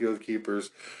contact with the Oath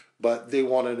Keepers, but they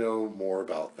want to know more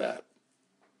about that.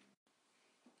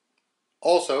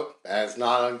 Also, as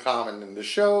not uncommon in the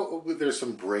show, there's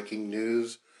some breaking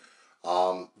news.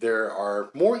 There are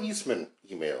more Eastman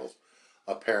emails,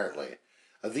 apparently.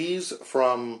 These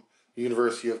from the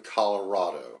University of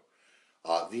Colorado.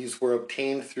 These were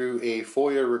obtained through a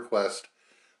FOIA request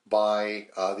by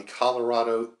the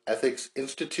Colorado Ethics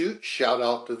Institute. Shout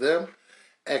out to them.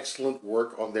 Excellent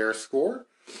work on their score.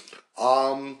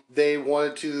 They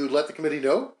wanted to let the committee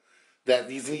know that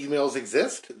these emails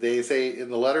exist. They say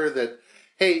in the letter that,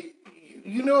 hey,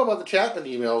 you know about the Chapman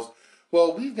emails.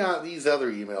 Well, we've got these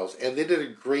other emails, and they did a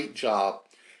great job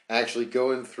actually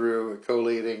going through,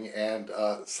 collating, and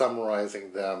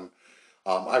summarizing them.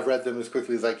 I've read them as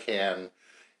quickly as I can,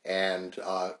 and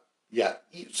yeah.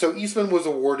 So Eastman was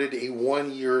awarded a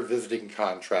 1-year visiting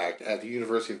contract at the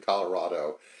University of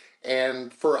Colorado,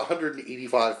 and for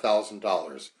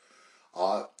 $185,000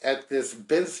 at this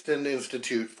Benston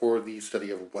Institute for the Study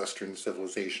of Western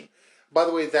Civilization. By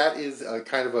the way, that is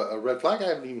kind of a red flag. I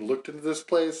haven't even looked into this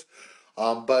place.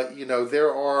 But,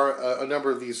 there are a number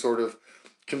of these sort of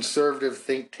conservative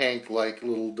think tank-like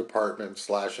little departments /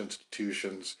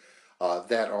 institutions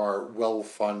that are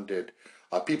well-funded.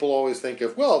 People always think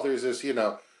of, well, there's this,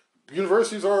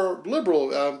 universities are liberal.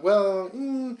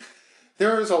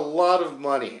 There is a lot of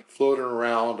money floating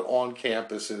around on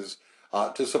campuses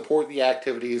to support the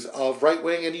activities of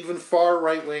right-wing and even far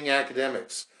right-wing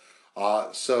academics.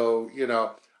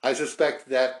 I suspect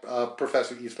that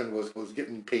Professor Eastman was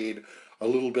getting paid a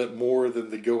little bit more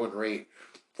than the going rate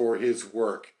for his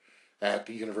work at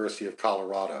the University of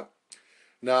Colorado.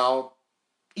 Now,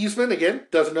 Eastman, again,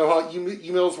 doesn't know how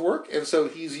emails work, and so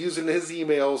he's using his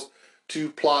emails to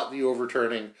plot the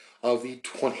overturning of the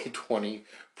 2020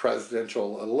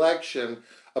 presidential election,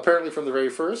 apparently from the very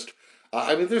first.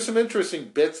 There's some interesting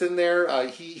bits in there.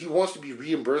 He wants to be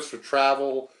reimbursed for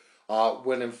travel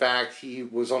when, in fact, he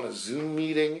was on a Zoom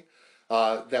meeting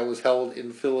that was held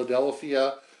in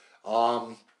Philadelphia.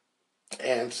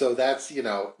 And so that's,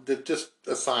 just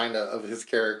a sign of his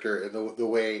character and the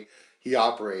way he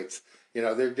operates.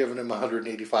 They're giving him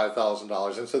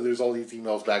 $185,000. And so there's all these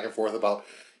emails back and forth about,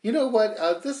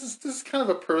 this is kind of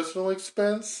a personal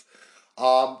expense.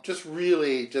 Just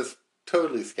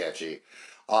totally sketchy.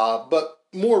 But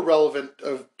more relevant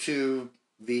to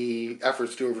the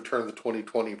efforts to overturn the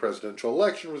 2020 presidential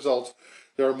election results,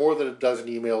 there are more than a dozen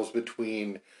emails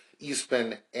between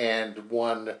Eastman and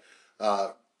one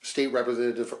State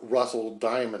Representative Russell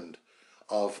Diamond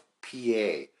of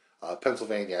PA,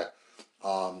 Pennsylvania,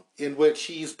 in which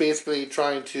he's basically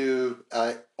trying to,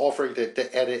 offering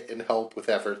to edit and help with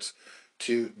efforts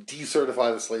to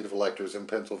decertify the slate of electors in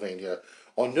Pennsylvania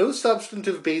on no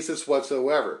substantive basis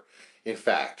whatsoever, in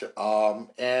fact.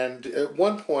 And at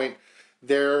one point,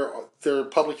 there are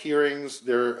public hearings,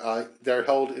 they're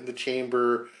held in the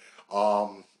chamber,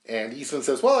 and Eastman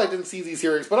says, well, I didn't see these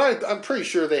hearings, but I'm pretty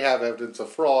sure they have evidence of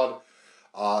fraud.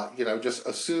 Just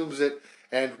assumes it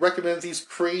and recommends these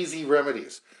crazy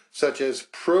remedies, such as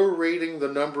prorating the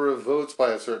number of votes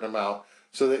by a certain amount,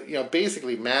 so that,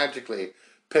 basically, magically,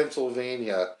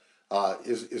 Pennsylvania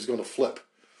is going to flip.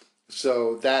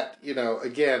 So that,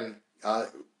 again,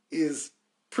 is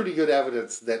pretty good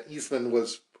evidence that Eastman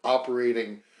was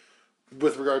operating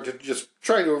with regard to just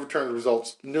trying to overturn the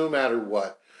results no matter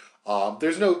what.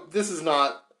 This is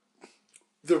not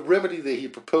the remedy that he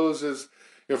proposes.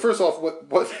 First off,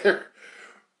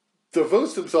 the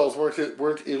votes themselves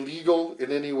weren't illegal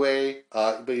in any way,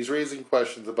 but he's raising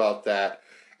questions about that,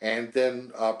 and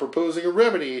then proposing a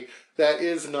remedy that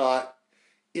is not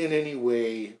in any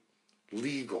way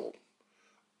legal.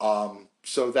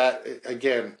 So that,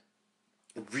 again,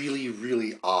 really,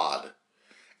 really odd.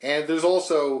 And there's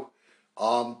also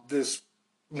this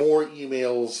more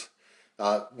emails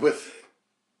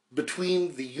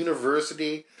between the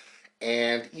university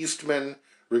and Eastman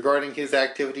regarding his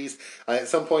activities. At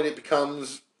some point, it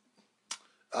comes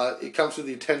to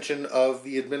the attention of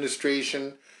the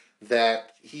administration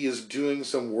that he is doing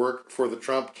some work for the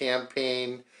Trump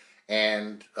campaign,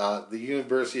 and the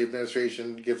university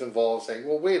administration gets involved, saying,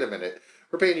 "Well, wait a minute,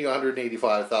 we're paying you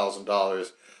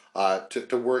 $185,000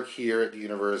 to work here at the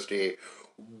university.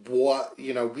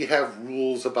 We have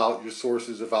rules about your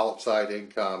sources of outside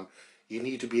income. You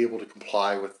need to be able to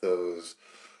comply with those."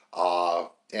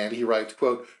 And he writes,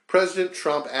 quote, "President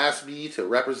Trump asked me to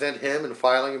represent him in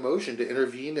filing a motion to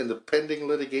intervene in the pending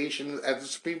litigation at the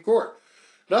Supreme Court.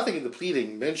 Nothing in the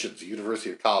pleading mentions the University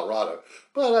of Colorado,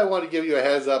 but I want to give you a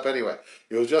heads up anyway.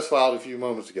 It was just filed a few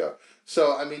moments ago."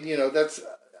 So, that's,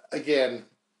 again,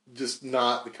 just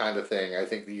not the kind of thing I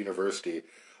think the university,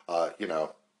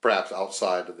 perhaps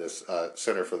outside of this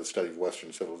Center for the Study of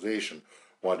Western Civilization,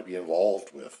 wanted to be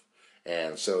involved with.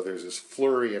 And so there's this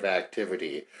flurry of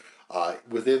activity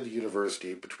within the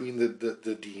university between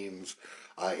the deans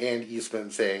and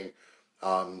Eastman saying,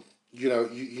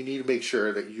 you need to make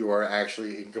sure that you are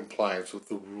actually in compliance with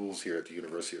the rules here at the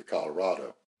University of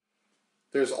Colorado.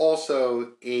 There's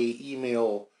also a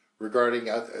email regarding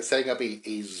setting up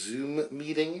a Zoom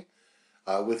meeting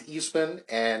with Eastman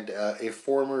and a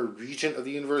former regent of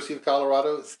the University of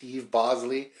Colorado, Steve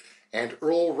Bosley, and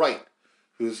Earl Wright,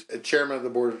 who's a chairman of the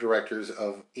board of directors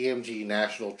of AMG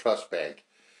National Trust Bank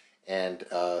and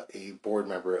a board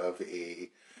member of a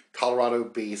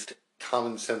Colorado-based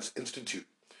Common Sense Institute.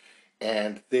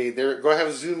 And they're going to have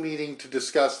a Zoom meeting to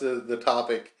discuss the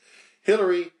topic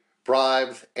Hillary,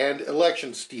 bribes, and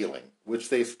election stealing, which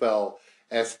they spell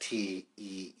Steeling.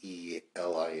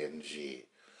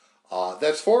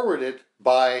 That's forwarded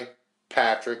by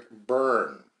Patrick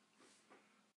Byrne.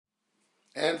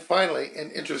 And finally,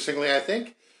 and interestingly, I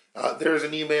think, there's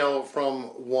an email from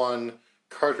one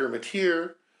Carter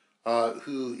Mateer,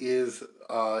 who is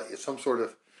some sort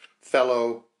of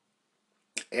fellow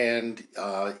and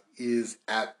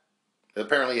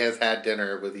apparently has had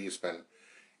dinner with Eastman,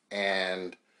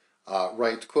 and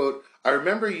writes, quote, I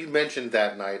remember you mentioned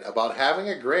that night about having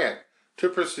a grant to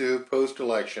pursue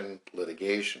post-election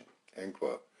litigation, end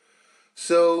quote.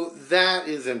 So that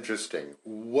is interesting.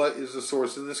 What is the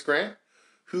source of this grant?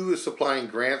 Who is supplying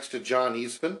grants to John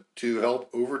Eastman to help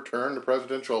overturn the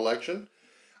presidential election?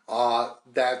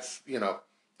 That's,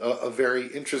 a very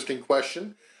interesting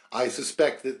question. I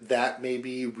suspect that may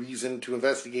be reason to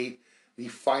investigate the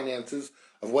finances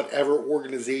of whatever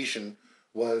organization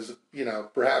was,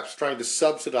 perhaps trying to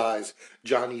subsidize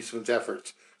John Eastman's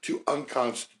efforts to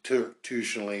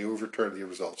unconstitutionally overturn the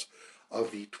results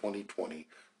of the 2020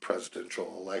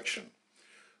 presidential election.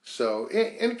 So,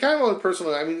 and kind of on a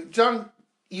personal, John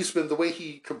Eastman, the way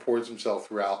he comports himself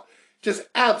throughout, just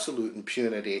absolute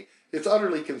impunity. It's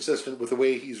utterly consistent with the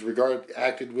way he's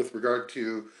acted with regard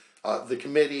to the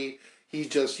committee. He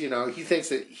just, he thinks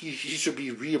that he should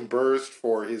be reimbursed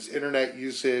for his internet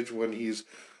usage when he's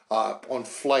on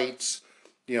flights,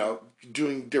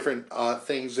 doing different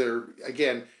things that are,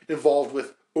 again, involved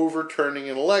with overturning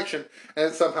an election,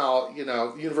 and somehow,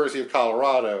 the University of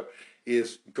Colorado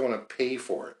is going to pay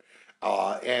for it.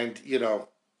 And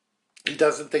he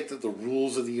doesn't think that the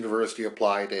rules of the university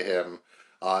apply to him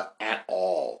at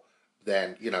all.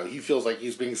 Then, he feels like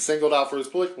he's being singled out for his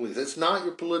political beliefs. It's not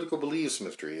your political beliefs,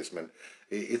 Mr. Eastman.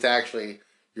 It's actually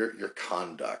your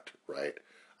conduct, right?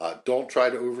 Don't try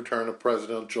to overturn a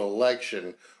presidential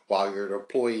election while you're an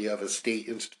employee of a state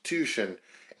institution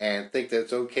and think that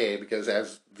it's okay because,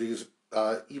 as these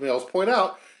emails point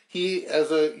out, he,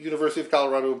 as a University of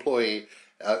Colorado employee,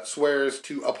 swears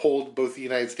to uphold both the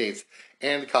United States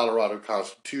and the Colorado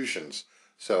constitutions.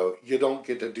 So you don't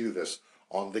get to do this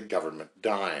on the government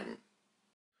dime.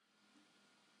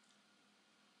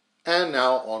 And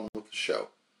now on with the show.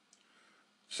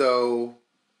 So,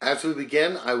 as we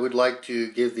begin, I would like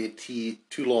to give the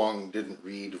too long didn't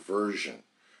read version,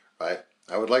 right?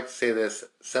 I would like to say this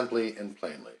simply and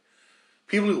plainly.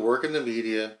 People who work in the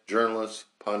media, journalists,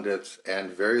 pundits,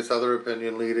 and various other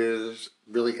opinion leaders,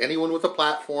 really anyone with a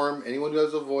platform, anyone who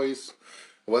has a voice,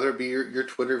 whether it be your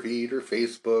Twitter feed or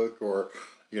Facebook or,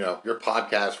 your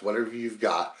podcast, whatever you've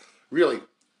got, really,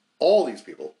 all these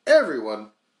people, everyone,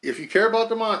 if you care about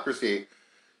democracy,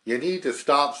 you need to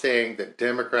stop saying that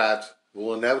Democrats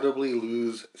will inevitably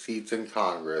lose seats in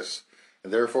Congress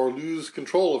and therefore lose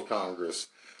control of Congress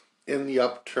in the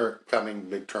upcoming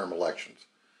midterm elections.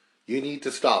 You need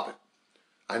to stop it.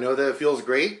 I know that it feels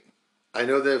great. I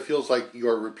know that it feels like you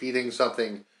are repeating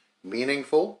something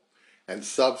meaningful and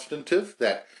substantive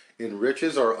that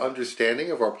enriches our understanding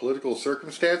of our political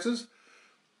circumstances,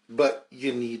 but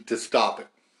you need to stop it.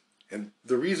 And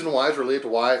the reason why is related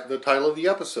to the title of the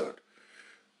episode.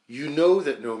 You know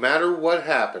that no matter what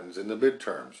happens in the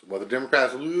midterms, whether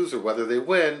Democrats lose or whether they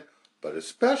win, but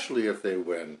especially if they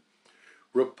win,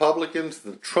 Republicans,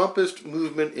 the Trumpist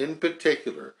movement in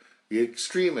particular, the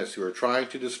extremists who are trying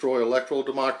to destroy electoral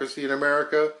democracy in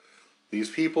America, these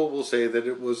people will say that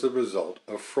it was the result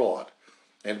of fraud.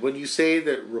 And when you say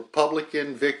that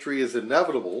Republican victory is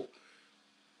inevitable,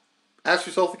 ask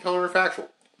yourself the counterfactual.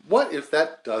 What if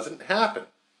that doesn't happen?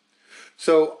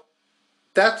 So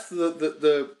that's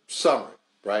the summary,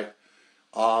 right?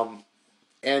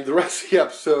 And the rest of the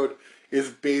episode is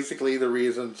basically the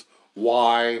reasons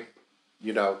why,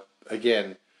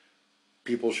 again,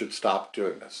 people should stop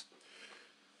doing this.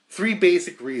 3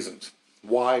 basic reasons.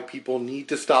 why people need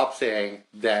to stop saying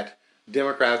that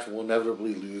Democrats will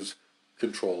inevitably lose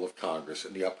control of Congress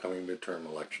in the upcoming midterm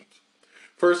elections.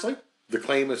 Firstly, the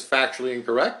claim is factually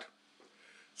incorrect.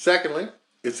 Secondly,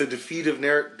 it's a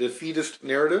defeatist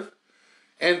narrative.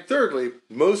 And thirdly,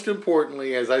 most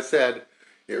importantly, as I said,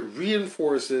 it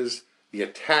reinforces the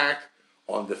attack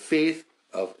on the faith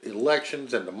of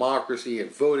elections and democracy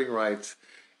and voting rights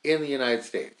in the United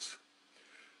States.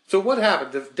 So what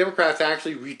happens if Democrats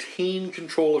actually retain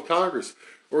control of Congress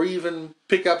or even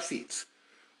pick up seats?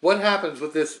 What happens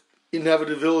with this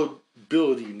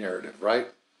inevitability narrative, right?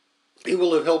 It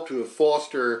will have helped to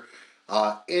foster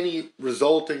any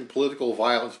resulting political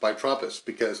violence by Trumpists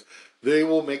because they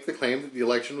will make the claim that the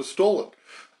election was stolen.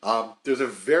 There's a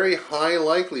very high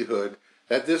likelihood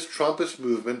that this Trumpist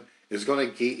movement is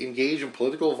going to engage in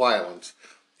political violence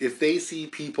if they see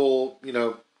people,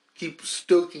 keep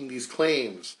stoking these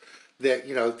claims that,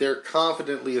 they're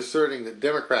confidently asserting that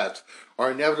Democrats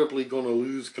are inevitably going to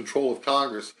lose control of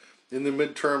Congress in the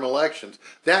midterm elections.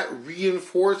 That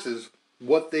reinforces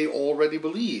what they already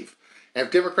believe. And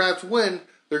if Democrats win,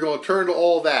 they're going to turn to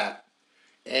all that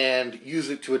and use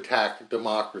it to attack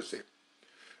democracy.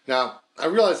 Now, I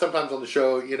realize sometimes on the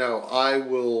show, I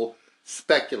will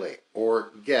speculate or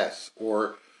guess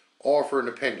or offer an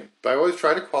opinion. But I always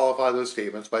try to qualify those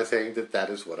statements by saying that that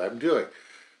is what I'm doing.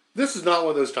 This is not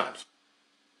one of those times.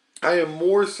 I am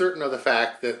more certain of the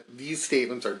fact that these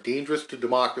statements are dangerous to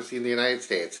democracy in the United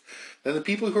States than the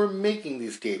people who are making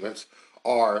these statements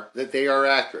are that they are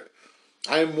accurate.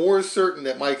 I am more certain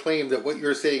that my claim that what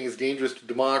you're saying is dangerous to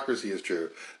democracy is true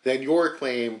than your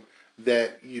claim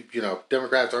that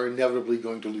Democrats are inevitably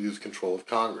going to lose control of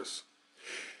Congress.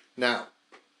 Now,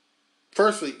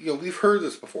 firstly, we've heard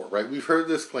this before, right? We've heard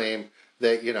this claim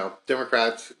that,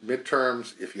 Democrats,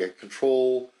 midterms, if you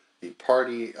control the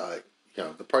party,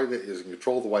 the party that is in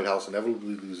control of the White House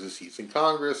inevitably loses seats in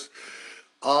Congress.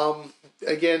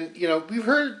 Again, we've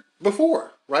heard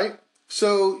before, right?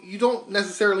 So you don't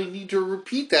necessarily need to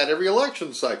repeat that every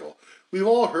election cycle. We've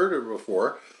all heard it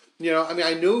before.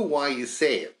 I know why you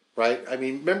say it, right?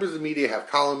 Members of the media have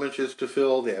column inches to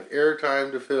fill, they have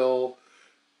airtime to fill,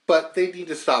 but they need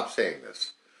to stop saying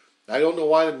this. I don't know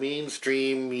why the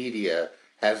mainstream media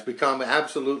has become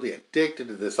absolutely addicted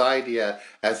to this idea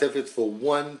as if it's the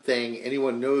one thing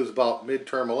anyone knows about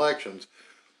midterm elections,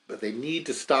 but they need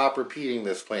to stop repeating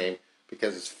this claim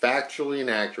because it's factually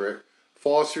inaccurate,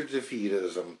 fosters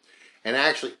defeatism, and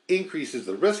actually increases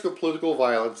the risk of political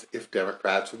violence if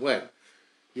Democrats win.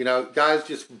 Guys,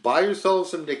 just buy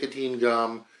yourselves some nicotine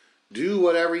gum, do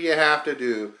whatever you have to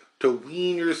do to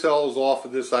wean yourselves off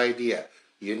of this idea.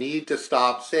 You need to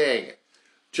stop saying it.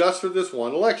 Just for this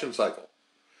one election cycle.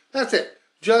 That's it.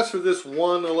 Just for this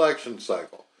one election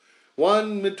cycle.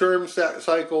 One midterm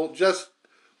cycle, just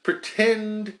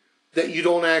pretend that you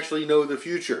don't actually know the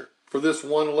future for this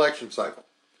one election cycle.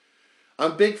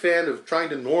 I'm a big fan of trying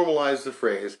to normalize the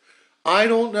phrase, I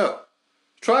don't know.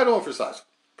 Try to emphasize.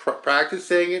 Practice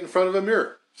saying it in front of a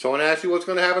mirror. Someone asks you what's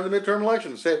going to happen in the midterm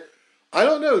election. Say, I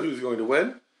don't know who's going to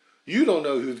win. You don't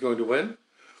know who's going to win.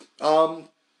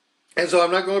 And so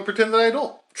I'm not going to pretend that I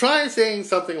don't. Try saying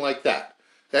something like that.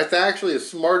 That's actually a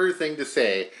smarter thing to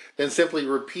say than simply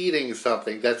repeating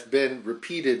something that's been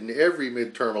repeated in every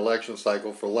midterm election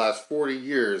cycle for the last 40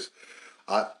 years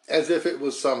as if it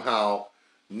was somehow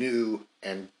new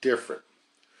and different.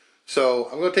 So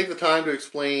I'm going to take the time to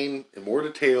explain in more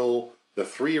detail the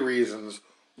 3 reasons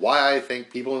why I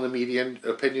think people in the media and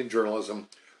opinion journalism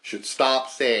should stop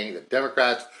saying that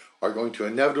Democrats are going to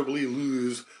inevitably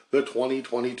lose the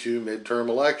 2022 midterm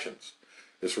elections.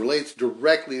 This relates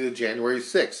directly to January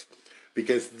 6th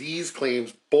because these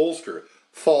claims bolster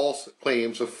false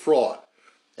claims of fraud.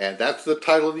 And that's the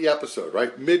title of the episode,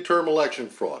 right? Midterm election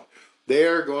fraud.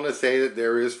 They're going to say that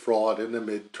there is fraud in the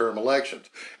midterm elections.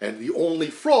 And the only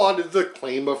fraud is the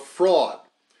claim of fraud.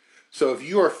 So if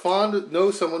you are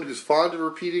know someone who's fond of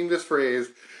repeating this phrase,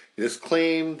 this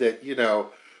claim that,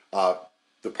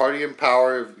 the party in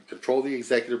power, control the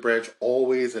executive branch,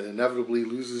 always and inevitably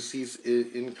loses seats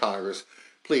in Congress,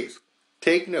 please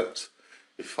take notes.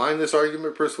 If you find this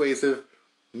argument persuasive,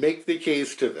 make the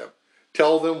case to them.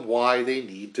 Tell them why they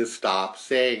need to stop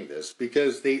saying this,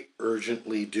 because they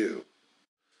urgently do.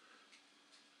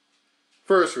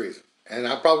 First reason, and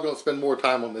I'm probably going to spend more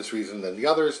time on this reason than the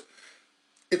others,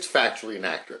 it's factually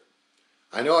inaccurate.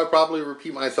 I know I probably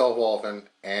repeat myself often,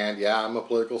 and yeah, I'm a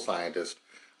political scientist.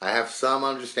 I have some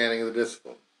understanding of the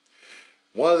discipline.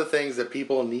 One of the things that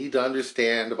people need to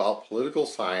understand about political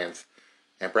science,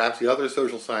 and perhaps the other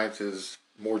social sciences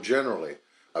more generally,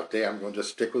 today I'm going to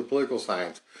just stick with political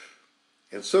science.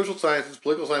 In social sciences,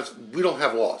 political science, we don't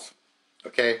have laws.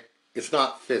 Okay? It's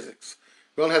not physics.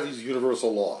 We don't have these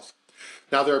universal laws.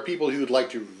 Now, there are people who would like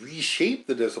to reshape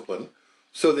the discipline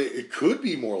so that it could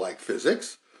be more like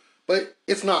physics, but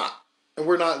it's not. And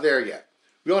we're not there yet.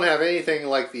 We don't have anything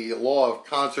like the law of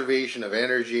conservation of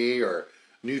energy or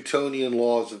Newtonian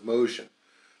laws of motion.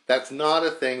 That's not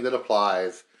a thing that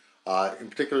applies in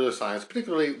particular science,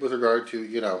 particularly with regard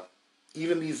to,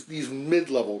 even these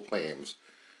mid-level claims.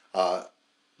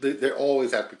 They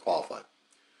always have to be qualified.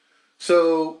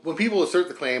 So when people assert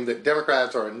the claim that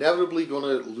Democrats are inevitably going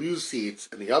to lose seats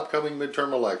in the upcoming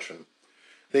midterm election,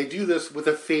 they do this with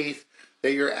a faith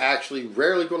that you're actually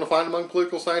rarely going to find among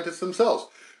political scientists themselves.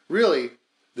 Really,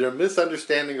 they're a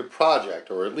misunderstanding of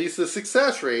project, or at least the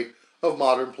success rate, of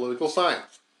modern political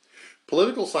science.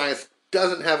 Political science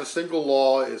doesn't have a single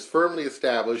law as firmly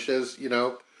established as,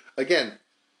 again,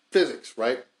 physics,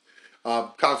 right?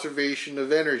 Conservation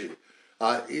of energy.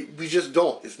 We just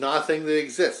don't. It's not a thing that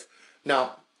exists.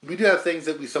 Now, we do have things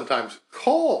that we sometimes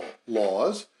call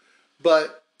laws,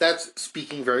 but that's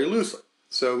speaking very loosely.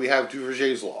 So we have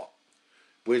Duverger's law,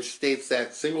 which states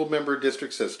that single-member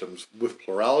district systems with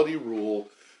plurality rule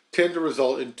tend to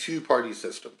result in two-party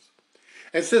systems.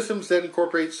 And systems that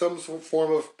incorporate some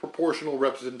form of proportional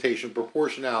representation,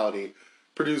 proportionality,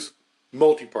 produce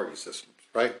multi-party systems,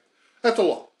 right? That's a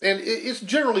law. And it's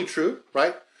generally true,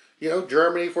 right?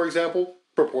 Germany, for example,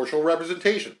 proportional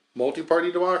representation,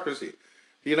 multi-party democracy.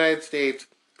 The United States,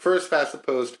 first past the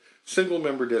post,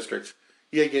 single-member districts,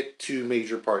 you get two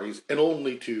major parties and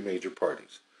only two major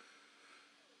parties.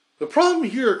 The problem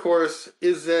here, of course,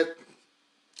 is that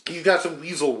you've got some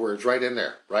weasel words right in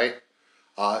there, right?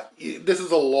 This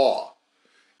is a law.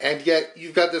 And yet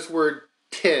you've got this word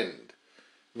tend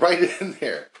right in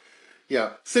there.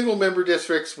 Single-member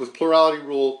districts with plurality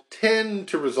rule tend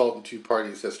to result in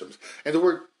two-party systems. And the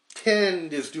word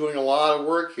tend is doing a lot of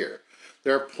work here.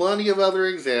 There are plenty of other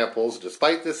examples,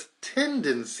 despite this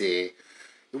tendency,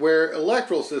 where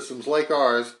electoral systems like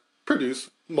ours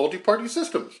produce multi-party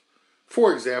systems.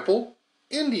 For example,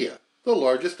 India, the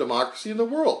largest democracy in the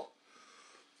world.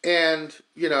 And,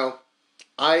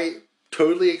 I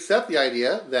totally accept the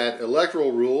idea that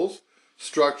electoral rules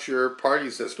structure party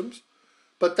systems,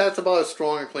 but that's about as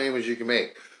strong a claim as you can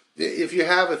make. If you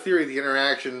have a theory of the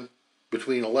interaction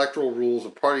between electoral rules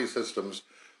and party systems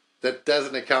that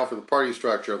doesn't account for the party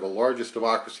structure of the largest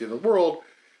democracy in the world,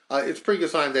 it's a pretty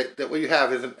good sign that what you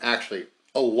have isn't actually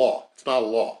a law. It's not a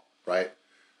law, right?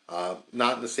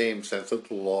 Not in the same sense that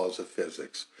the laws of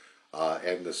physics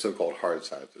and the so-called hard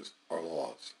sciences are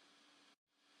laws.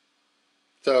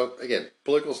 So, again,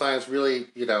 political science really,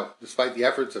 despite the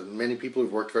efforts of many people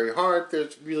who've worked very hard,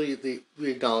 there's really,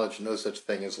 we acknowledge no such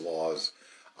thing as laws,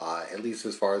 at least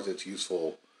as far as it's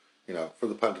useful, for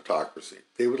the punditocracy.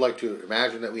 They would like to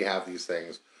imagine that we have these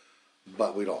things,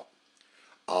 but we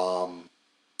don't.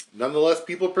 Nonetheless,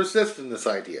 people persist in this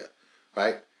idea,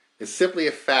 right? It's simply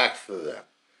a fact for them.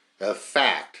 A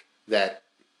fact that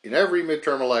in every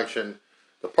midterm election,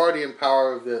 the party in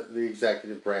power of the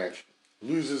executive branch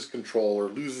loses control or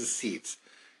loses seats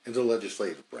in the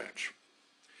legislative branch.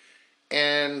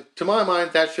 And to my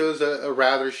mind, that shows a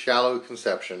rather shallow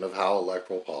conception of how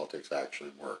electoral politics actually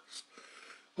works.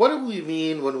 What do we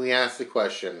mean when we ask the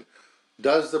question,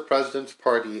 does the president's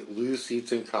party lose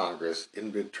seats in Congress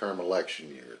in midterm election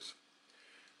years?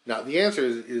 Now, the answer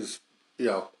is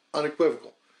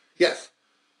unequivocal. Yes,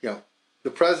 the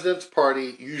president's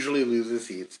party usually loses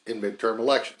seats in midterm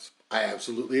elections. I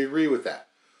absolutely agree with that.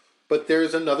 But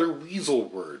there's another weasel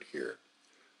word here.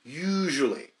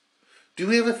 Usually. Do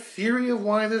we have a theory of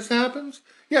why this happens?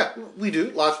 Yeah, we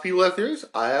do. Lots of people have theories.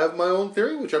 I have my own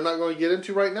theory, which I'm not going to get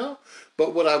into right now.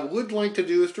 But what I would like to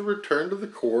do is to return to the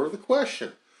core of the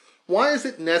question. Why is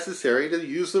it necessary to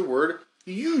use the word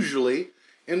usually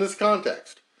in this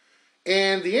context?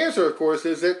 And the answer, of course,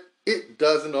 is that it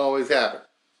doesn't always happen,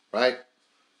 right?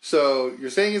 So you're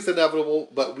saying it's inevitable,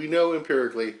 but we know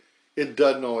empirically it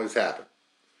doesn't always happen.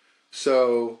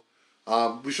 So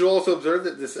we should also observe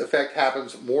that this effect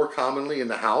happens more commonly in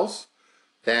the House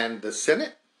than the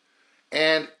Senate,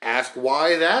 and ask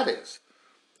why that is.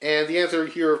 And the answer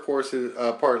here, of course, is,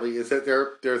 partly is that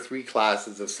there are three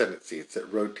classes of Senate seats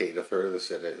that rotate. A third of the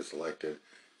Senate is elected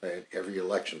in every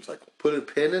election cycle. Put a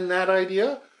pin in that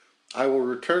idea. I will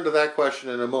return to that question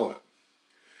in a moment.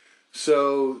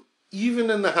 So even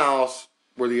in the House,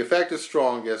 where the effect is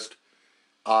strongest,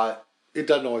 it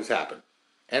doesn't always happen.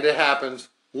 And it happens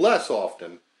less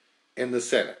often in the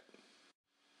Senate.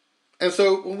 And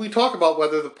so when we talk about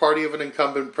whether the party of an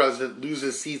incumbent president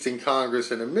loses seats in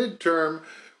Congress in a midterm,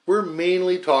 we're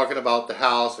mainly talking about the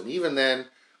House, and even then,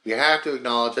 we have to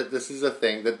acknowledge that this is a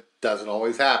thing that doesn't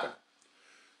always happen.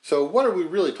 So what are we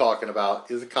really talking about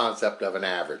is the concept of an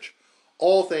average.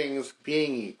 All things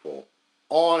being equal,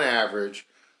 on average,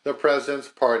 the president's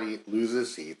party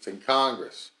loses seats in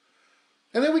Congress.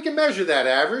 And then we can measure that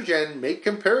average and make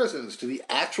comparisons to the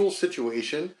actual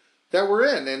situation that we're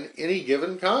in any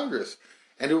given Congress.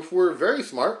 And if we're very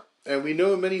smart and we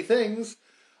know many things,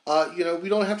 we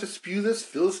don't have to spew this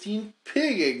Philistine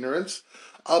pig ignorance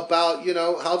about,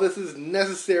 how this is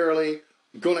necessarily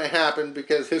going to happen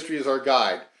because history is our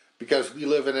guide, because we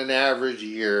live in an average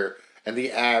year and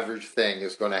the average thing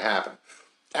is going to happen.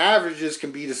 Averages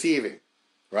can be deceiving,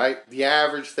 right? The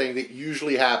average thing that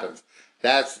usually happens,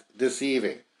 that's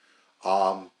deceiving.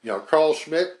 Carl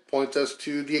Schmitt points us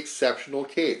to the exceptional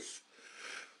case.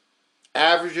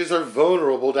 Averages are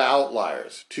vulnerable to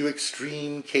outliers, to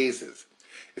extreme cases.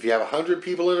 If you have 100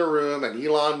 people in a room and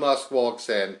Elon Musk walks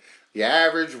in, the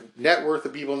average net worth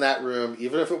of people in that room,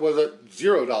 even if it was at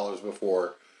 $0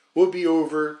 before, would be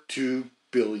over $2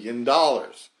 billion.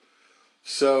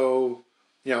 So,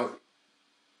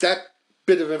 that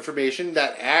bit of information,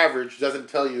 that average, doesn't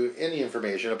tell you any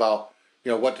information about,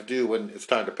 what to do when it's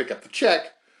time to pick up the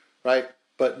check, right?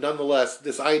 But nonetheless,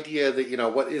 this idea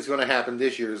that, what is going to happen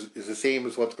this year is the same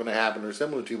as what's going to happen or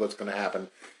similar to what's going to happen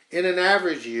in an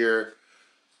average year,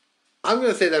 I'm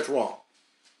going to say that's wrong.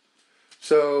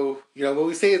 So, when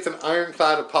we say it's an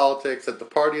ironclad of politics, that the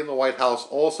party in the White House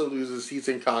also loses seats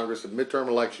in Congress in midterm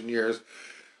election years,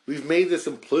 we've made this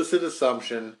implicit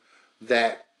assumption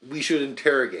that we should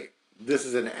interrogate. This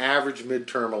is an average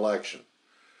midterm election.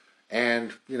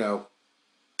 And,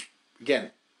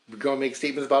 again, we're going to make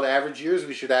statements about average years.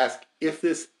 We should ask if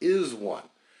this is one.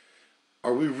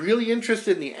 Are we really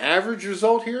interested in the average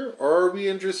result here, or are we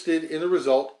interested in the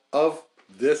result of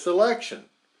this election?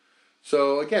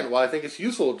 So again, while I think it's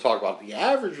useful to talk about the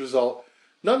average result,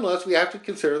 nonetheless, we have to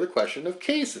consider the question of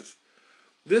cases.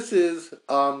 This is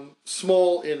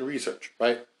small in research,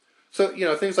 right? So,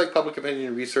 things like public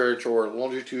opinion research or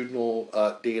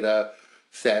longitudinal data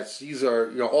sets, these are,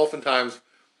 oftentimes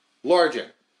large in.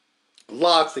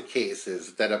 Lots of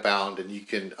cases that abound, and you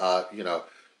can,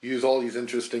 use all these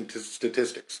interesting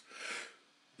statistics.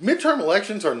 Midterm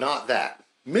elections are not that.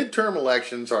 Midterm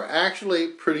elections are actually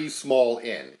pretty small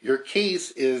in. Your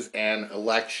case is an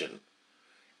election.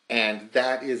 And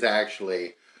that is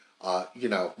actually,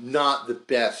 not the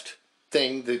best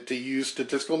thing to use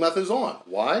statistical methods on.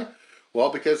 Why? Well,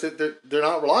 because they're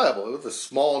not reliable. With a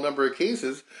small number of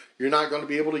cases, you're not going to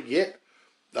be able to get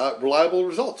reliable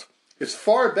results. It's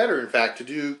far better, in fact, to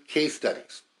do case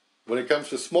studies. When it comes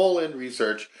to small N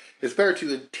research, it's better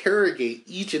to interrogate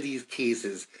each of these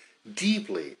cases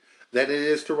deeply than it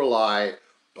is to rely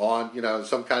on,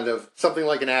 something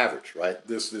like an average, right?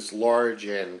 This large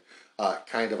N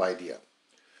kind of idea.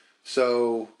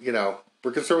 So,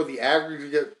 we're concerned with the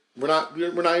aggregate. We're not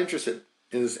interested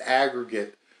in this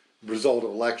aggregate result of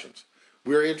elections.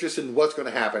 We're interested in what's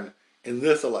going to happen in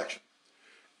this election.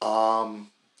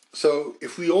 So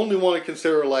if we only want to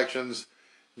consider elections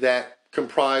that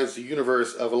comprise the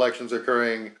universe of elections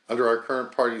occurring under our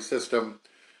current party system,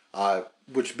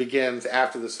 which begins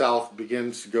after the South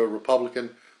begins to go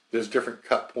Republican, there's different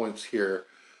cut points here.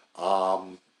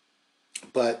 But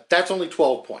that's only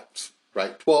 12 points,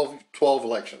 right? 12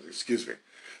 elections, excuse me.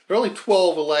 There are only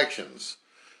 12 elections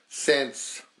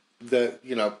since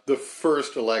the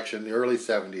first election, the early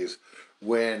 70s,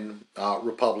 when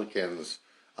Republicans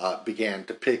began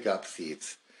to pick up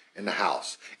seats in the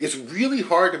House. It's really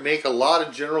hard to make a lot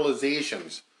of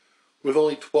generalizations with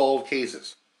only 12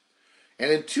 cases.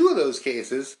 And in 2 of those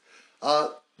cases,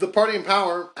 the party in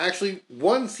power actually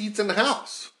won seats in the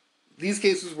House. These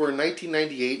cases were in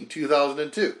 1998 and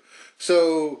 2002.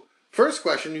 So, first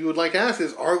question you would like to ask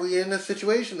is, are we in a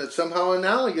situation that's somehow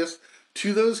analogous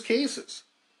to those cases?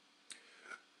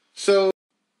 So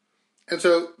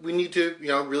we need to,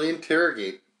 really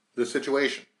interrogate the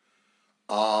situation.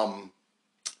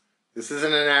 This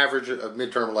isn't an average of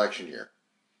midterm election year.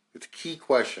 It's a key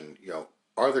question,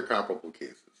 are there comparable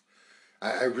cases?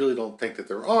 I really don't think that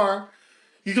there are.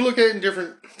 You can look at it in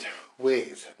different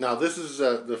ways. Now, this is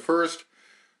the first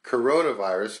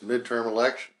coronavirus midterm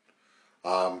election.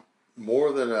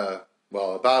 More than,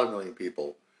 about 1 million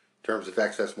people, in terms of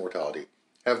excess mortality,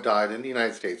 have died in the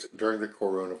United States during the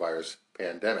coronavirus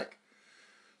pandemic.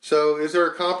 So, is there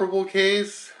a comparable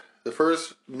case? The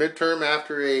first midterm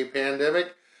after a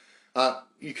pandemic?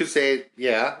 You could say,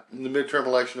 yeah, in the midterm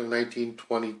election of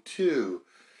 1922.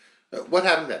 What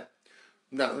happened then?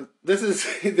 Now,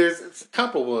 it's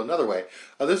comparable in another way.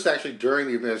 This is actually during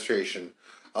the administration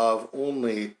of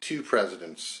only 2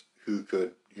 presidents who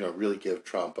could really give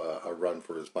Trump a run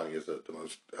for his money as the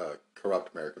most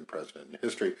corrupt American president in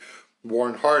history,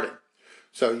 Warren Harding.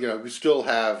 So, we still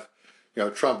have,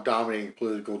 Trump dominating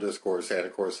political discourse, and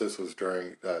of course this was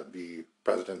during the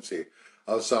presidency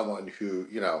of someone who,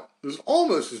 was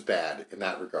almost as bad in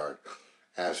that regard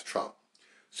as Trump.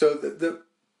 So the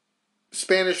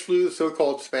Spanish flu, the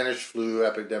so-called Spanish flu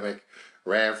epidemic,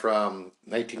 ran from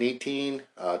 1918,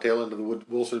 tail end of the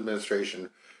Wilson administration,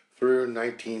 through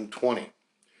 1920.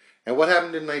 And what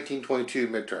happened in 1922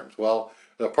 midterms? Well,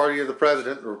 the party of the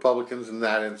president, the Republicans in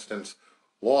that instance,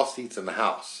 lost seats in the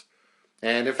House.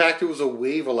 And in fact, it was a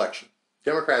wave election.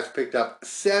 Democrats picked up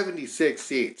 76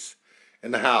 seats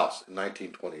in the House in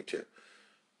 1922.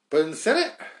 But in the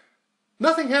Senate,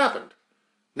 nothing happened.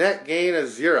 Net gain of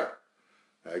 0.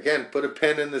 Again, put a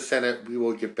pin in the Senate. We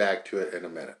will get back to it in a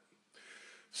minute.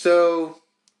 So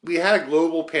we had a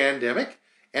global pandemic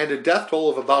and a death toll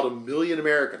of about 1 million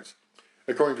Americans,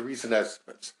 according to recent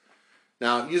estimates.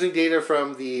 Now, using data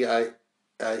from the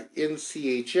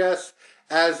NCHS,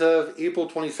 as of April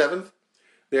 27th,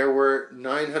 there were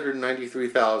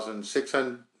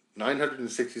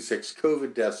 963,966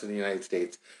 COVID deaths in the United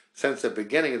States since the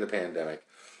beginning of the pandemic,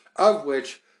 of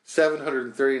which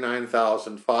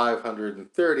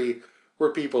 739,530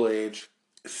 were people aged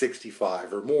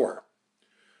 65 or more.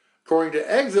 According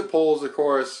to exit polls, of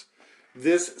course,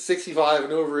 this 65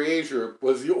 and over age group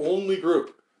was the only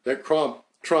group that Trump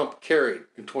carried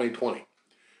in 2020,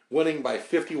 winning by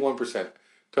 51%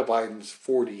 to Biden's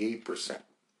 48%.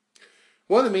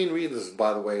 One of the main reasons,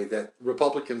 by the way, that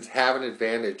Republicans have an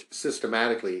advantage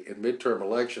systematically in midterm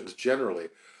elections generally,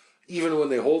 even when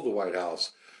they hold the White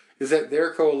House, is that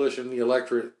their coalition, the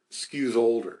electorate, skews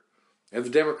older, and the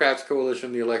Democrats'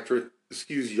 coalition, the electorate,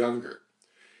 skews younger.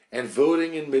 And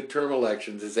voting in midterm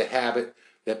elections is a habit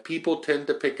that people tend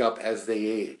to pick up as they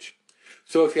age.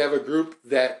 So if you have a group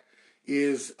that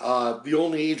is the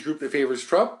only age group that favors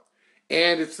Trump,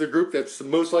 and it's the group that's the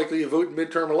most likely to vote in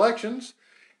midterm elections,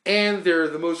 and they're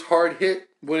the most hard hit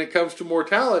when it comes to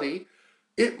mortality,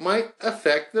 it might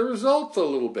affect the results a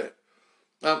little bit.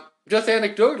 Just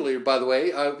anecdotally, by the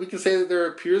way, we can say that there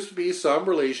appears to be some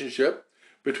relationship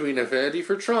between affinity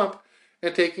for Trump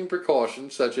and taking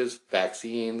precautions such as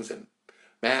vaccines and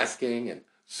masking and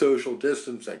social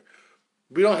distancing.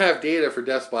 We don't have data for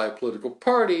deaths by a political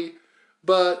party,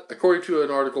 but according to an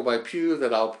article by Pew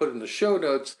that I'll put in the show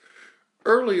notes,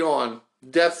 early on,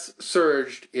 deaths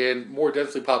surged in more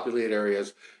densely populated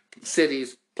areas,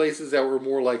 cities, places that were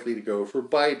more likely to go for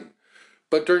Biden.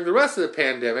 But during the rest of the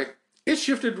pandemic, it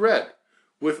shifted red,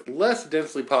 with less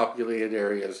densely populated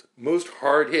areas most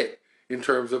hard hit in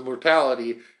terms of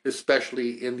mortality,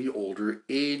 especially in the older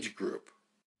age group.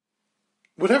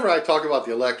 Whenever I talk about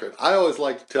the electorate, I always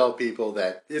like to tell people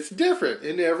that it's different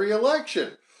in every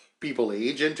election. People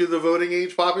age into the voting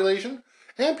age population,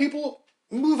 and people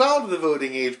move out of the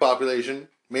voting age population,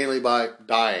 mainly by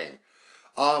dying.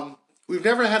 We've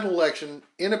never had an election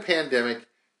in a pandemic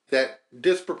that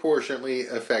disproportionately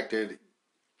affected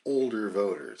older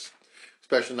voters,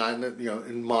 especially not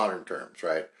in modern terms,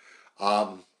 right?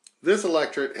 This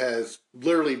electorate has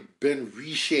literally been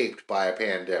reshaped by a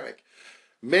pandemic.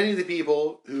 Many of the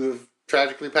people who have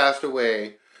tragically passed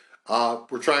away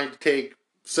were trying to take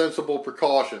sensible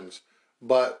precautions,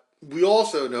 but we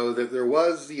also know that there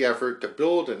was the effort to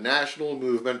build a national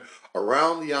movement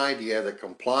around the idea that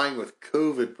complying with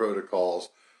COVID protocols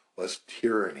was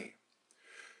tyranny.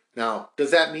 Now, does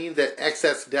that mean that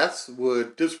excess deaths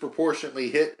would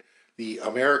disproportionately hit the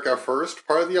America First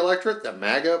part of the electorate, the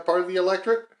MAGA part of the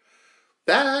electorate?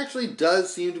 That actually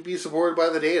does seem to be supported by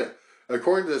the data.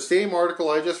 According to the same article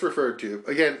I just referred to,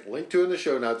 again, linked to in the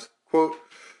show notes, quote,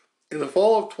 in the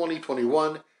fall of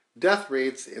 2021, death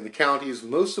rates in the counties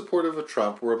most supportive of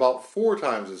Trump were about 4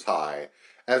 times as high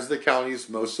as the counties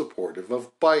most supportive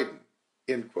of Biden,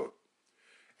 end quote.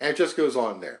 And it just goes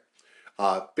on there,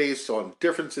 based on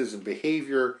differences in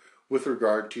behavior with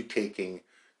regard to taking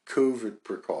COVID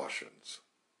precautions.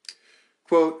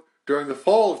 Quote, during the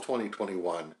fall of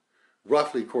 2021,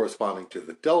 roughly corresponding to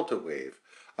the Delta wave,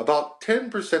 about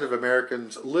 10% of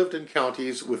Americans lived in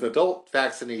counties with adult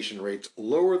vaccination rates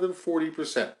lower than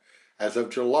 40% as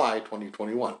of July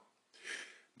 2021.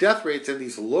 Death rates in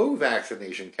these low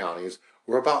vaccination counties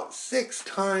were about 6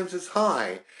 times as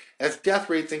high as death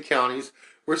rates in counties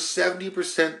where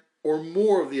 70% or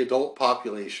more of the adult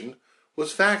population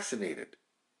was vaccinated,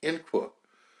 end quote.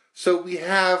 So we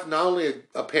have not only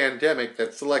a pandemic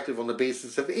that's selective on the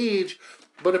basis of age,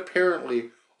 but apparently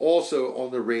also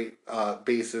on the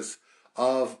basis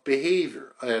of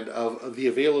behavior and of the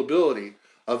availability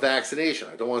of vaccination.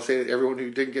 I don't want to say that everyone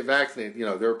who didn't get vaccinated,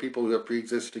 there are people who have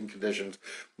pre-existing conditions.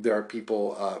 There are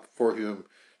people for whom,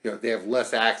 they have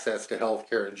less access to health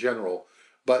care in general.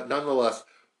 But nonetheless,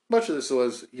 much of this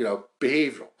was,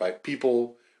 behavioral, right?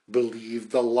 People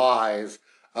believed the lies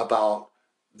about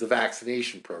the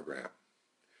vaccination program.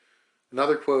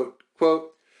 Another quote,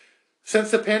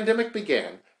 since the pandemic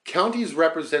began, counties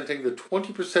representing the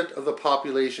 20% of the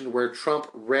population where Trump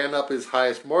ran up his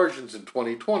highest margins in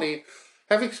 2020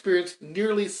 have experienced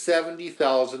nearly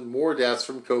 70,000 more deaths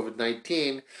from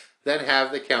COVID-19 than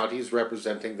have the counties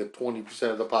representing the 20%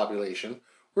 of the population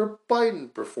where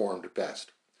Biden performed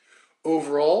best.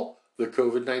 Overall, the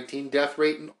COVID-19 death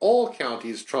rate in all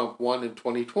counties Trump won in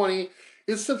 2020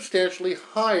 is substantially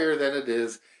higher than it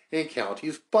is in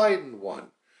counties Biden won.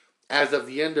 As of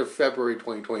the end of February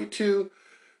 2022,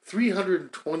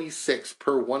 326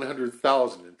 per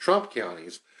 100,000 in Trump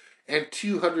counties and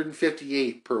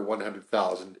 258 per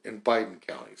 100,000 in Biden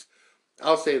counties.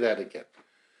 I'll say that again.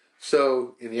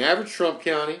 So in the average Trump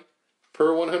county,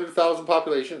 per 100,000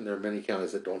 population, and there are many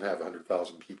counties that don't have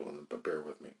 100,000 people in them, but bear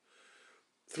with me,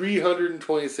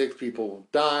 326 people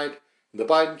died. In the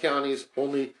Biden counties,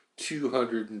 only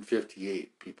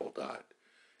 258 people died.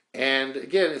 And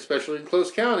again, especially in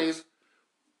close counties,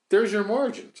 there's your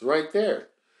margins right there.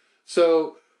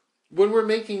 So when we're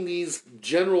making these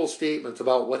general statements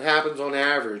about what happens on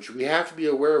average, we have to be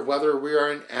aware of whether we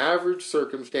are in average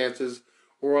circumstances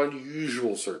or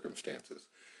unusual circumstances.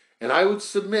 And I would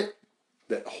submit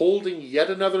that holding yet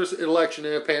another election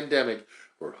in a pandemic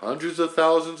where hundreds of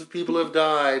thousands of people have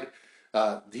died,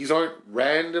 these aren't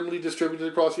randomly distributed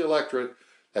across the electorate,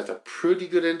 that's a pretty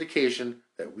good indication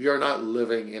that we are not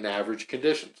living in average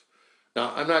conditions.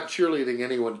 Now, I'm not cheerleading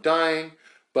anyone dying,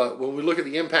 but when we look at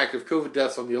the impact of COVID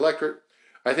deaths on the electorate,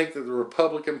 I think that the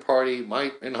Republican Party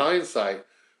might, in hindsight,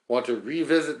 want to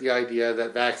revisit the idea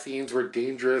that vaccines were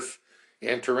dangerous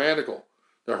and tyrannical.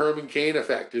 The Herman Cain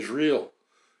effect is real.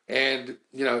 And,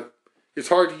 it's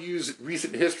hard to use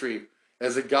recent history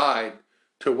as a guide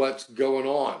to what's going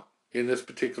on in this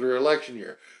particular election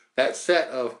year. That set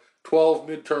of 12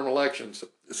 midterm elections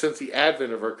since the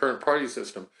advent of our current party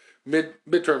system,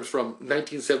 midterms from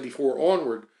 1974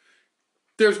 onward,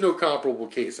 there's no comparable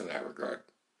case in that regard.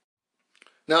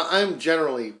 Now, I'm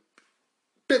generally a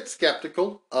bit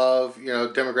skeptical of,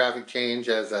 demographic change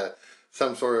as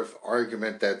some sort of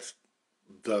argument that's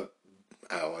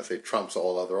I don't want to say trumps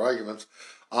all other arguments,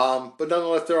 but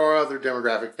nonetheless, there are other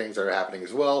demographic things that are happening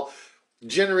as well.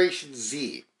 Generation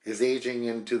Z is aging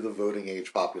into the voting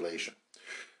age population.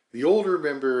 The older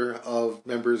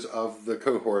members of the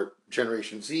cohort,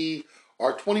 Generation Z,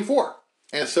 are 24.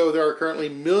 And so there are currently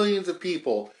millions of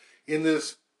people in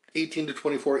this 18 to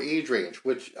 24 age range,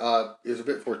 which is a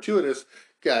bit fortuitous.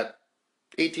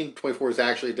 18 to 24 is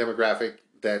actually a demographic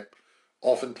that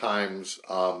oftentimes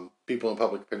people in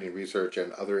public opinion research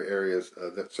and other areas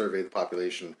that survey the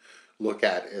population look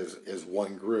at as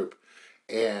one group.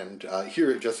 And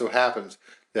here it just so happens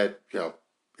that,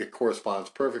 it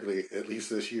corresponds perfectly, at least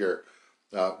this year,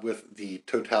 with the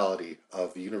totality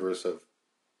of the universe of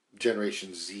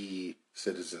Generation Z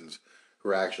citizens who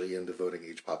are actually in the voting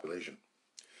age population.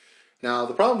 Now,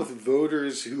 the problem with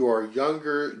voters who are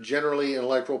younger, generally in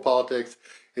electoral politics,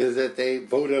 is that they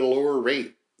vote at a lower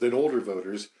rate than older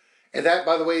voters. And that,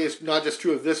 by the way, is not just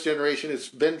true of this generation, it's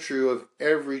been true of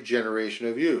every generation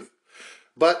of youth.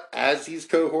 But as these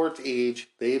cohorts age,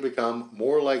 they become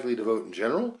more likely to vote in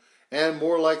general and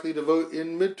more likely to vote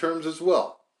in midterms as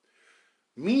well.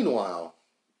 Meanwhile,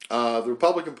 the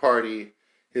Republican Party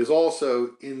is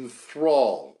also in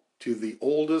thrall to the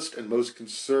oldest and most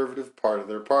conservative part of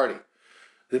their party.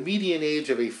 The median age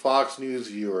of a Fox News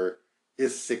viewer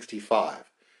is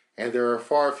 65, and there are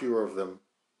far fewer of them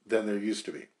than there used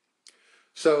to be.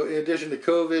 So in addition to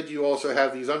COVID, you also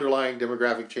have these underlying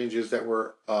demographic changes that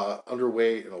were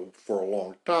underway for a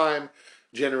long time.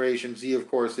 Generation Z, of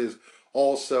course, is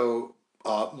also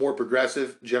more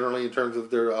progressive, generally in terms of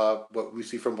their what we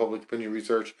see from public opinion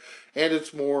research, and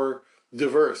it's more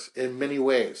diverse in many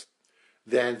ways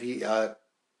than the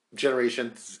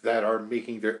generations that are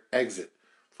making their exit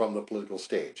from the political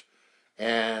stage.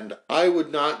 And I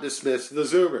would not dismiss the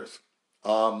Zoomers.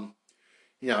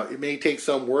 It may take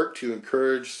some work to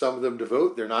encourage some of them to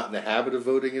vote. They're not in the habit of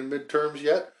voting in midterms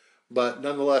yet, but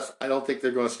nonetheless, I don't think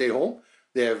they're going to stay home.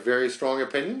 They have very strong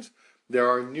opinions. There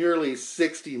are nearly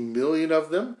 60 million of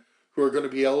them who are going to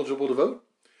be eligible to vote.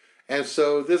 And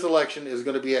so this election is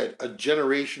going to be a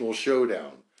generational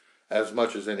showdown as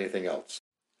much as anything else.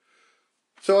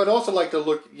 So I'd also like to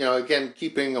look, again,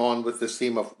 keeping on with this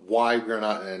theme of why we're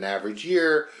not in an average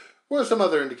year, what are some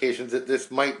other indications that this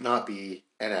might not be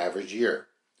an average year?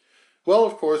 Well,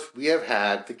 of course, we have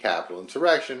had the Capitol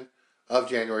insurrection of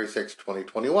January 6,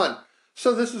 2021.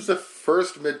 So this is the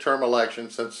first midterm election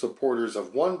since supporters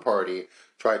of one party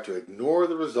tried to ignore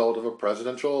the result of a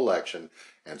presidential election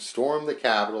and storm the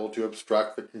Capitol to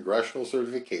obstruct the congressional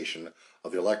certification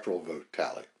of the electoral vote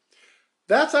tally.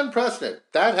 That's unprecedented.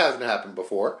 That hasn't happened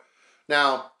before.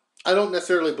 Now, I don't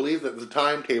necessarily believe that the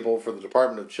timetable for the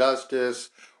Department of Justice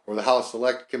or the House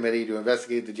Select Committee to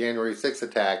investigate the January 6th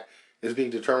attack is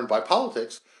being determined by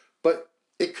politics, but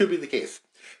it could be the case.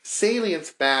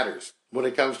 Salience matters when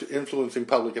it comes to influencing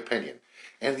public opinion.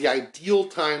 And the ideal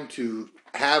time to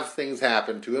have things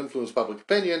happen to influence public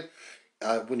opinion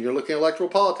when you're looking at electoral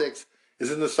politics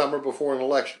is in the summer before an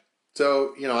election.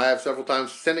 So, I have several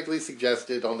times cynically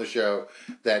suggested on the show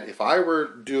that if I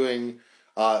were doing,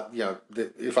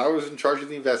 if I was in charge of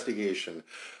the investigation,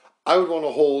 I would want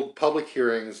to hold public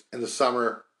hearings in the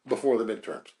summer before the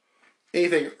midterms.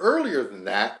 Anything earlier than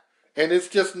that, and it's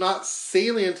just not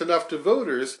salient enough to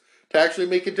voters to actually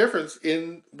make a difference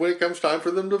when it comes time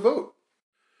for them to vote.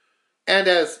 And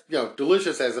as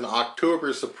delicious as an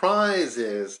October surprise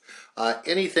is,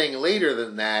 anything later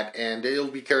than that, and it'll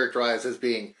be characterized as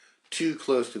being too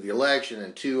close to the election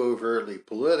and too overtly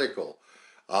political.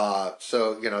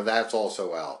 So that's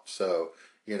also out. So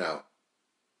am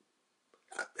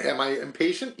I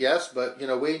impatient? Yes, but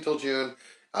waiting until June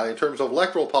in terms of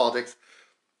electoral politics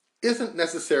isn't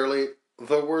necessarily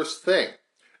the worst thing.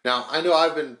 Now, I know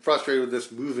I've been frustrated with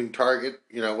this moving target,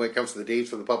 when it comes to the dates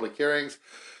for the public hearings,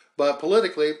 but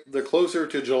politically, the closer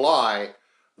to July,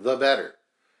 the better.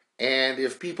 And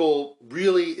if people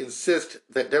really insist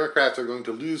that Democrats are going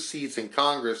to lose seats in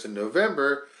Congress in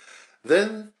November,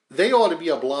 then they ought to be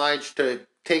obliged to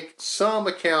take some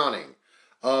accounting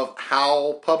of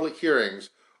how public hearings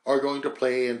are going to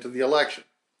play into the election.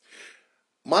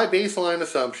 My baseline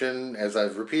assumption, as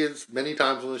I've repeated many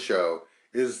times on the show,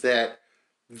 is that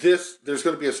there's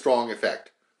going to be a strong effect.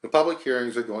 The public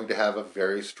hearings are going to have a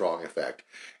very strong effect.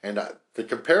 And the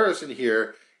comparison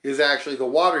here is actually the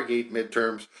Watergate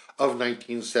midterms of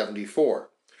 1974.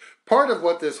 Part of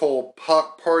what this whole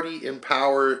party in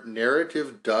power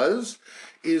narrative does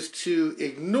is to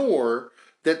ignore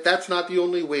that that's not the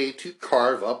only way to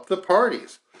carve up the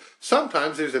parties.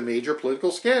 Sometimes there's a major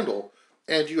political scandal,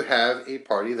 and you have a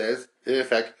party that is, in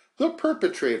effect, the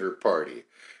perpetrator party.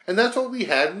 And that's what we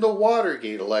had in the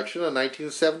Watergate election in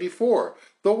 1974.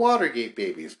 The Watergate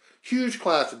babies. Huge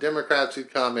class of Democrats who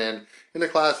come in the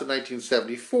class of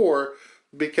 1974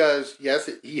 because, yes,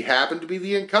 he happened to be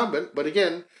the incumbent, but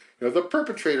again, the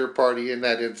perpetrator party in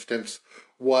that instance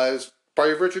was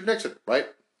party of Richard Nixon, right?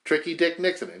 Tricky Dick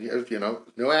Nixon. And,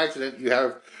 no accident, you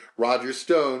have Roger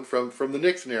Stone from the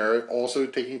Nixon era also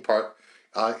taking part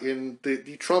in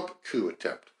the Trump coup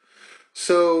attempt.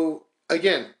 So,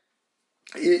 again,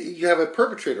 you have a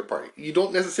perpetrator party. You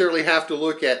don't necessarily have to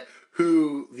look at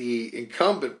who the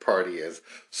incumbent party is.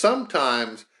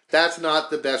 Sometimes that's not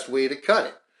the best way to cut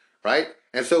it, right?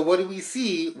 And so what do we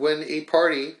see when a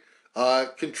party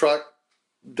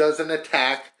does an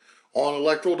attack on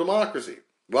electoral democracy?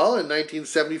 Well, in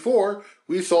 1974,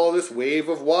 we saw this wave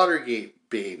of Watergate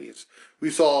babies. We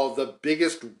saw the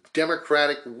biggest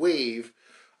Democratic wave,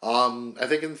 I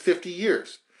think, in 50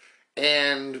 years.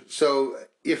 And so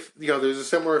if there's a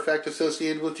similar effect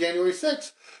associated with January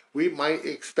 6th, we might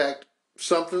expect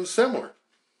something similar.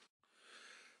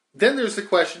 Then there's the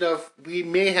question of we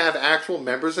may have actual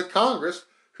members of Congress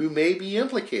who may be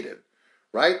implicated,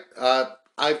 right?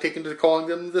 I've taken to calling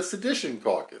them the Sedition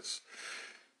Caucus.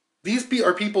 These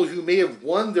are people who may have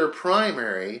won their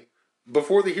primary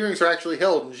before the hearings are actually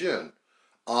held in June,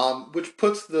 which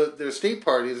puts their state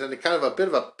parties in a kind of a bit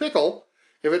of a pickle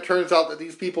if it turns out that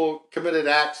these people committed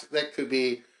acts that could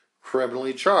be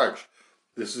criminally charged.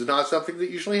 This is not something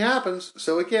that usually happens,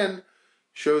 so again,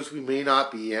 shows we may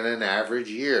not be in an average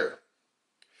year.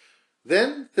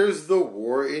 Then there's the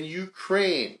war in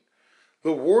Ukraine.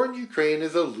 The war in Ukraine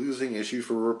is a losing issue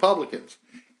for Republicans,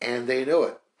 and they know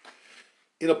it.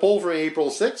 In a poll from April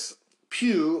 6th,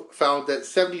 Pew found that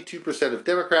 72% of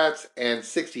Democrats and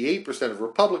 68% of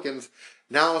Republicans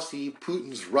now see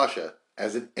Putin's Russia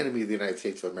as an enemy of the United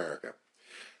States of America.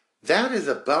 That is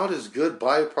about as good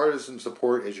bipartisan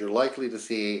support as you're likely to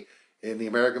see in the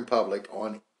American public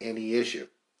on any issue.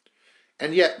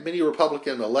 And yet, many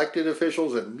Republican elected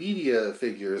officials and media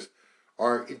figures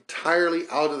are entirely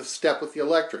out of step with the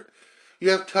electorate. You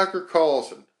have Tucker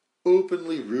Carlson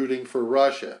openly rooting for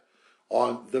Russia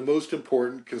on the most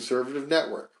important conservative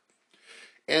network.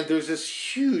 And there's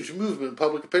this huge movement in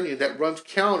public opinion that runs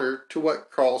counter to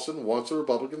what Carlson wants the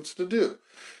Republicans to do.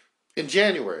 In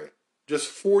January, just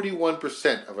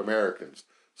 41% of Americans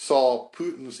saw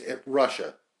Putin's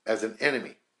Russia as an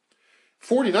enemy.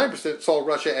 49% saw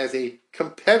Russia as a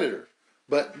competitor,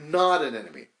 but not an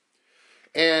enemy.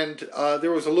 And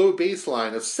there was a low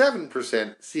baseline of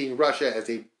 7% seeing Russia as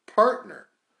a partner.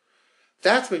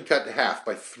 That's been cut to half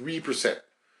by 3%.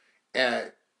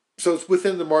 So it's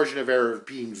within the margin of error of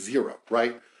being zero,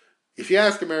 right? If you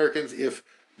ask Americans if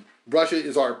Russia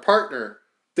is our partner,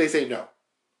 they say no.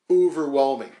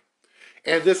 Overwhelming.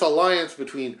 And this alliance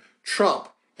between Trump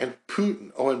and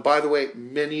Putin, oh, and by the way,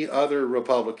 many other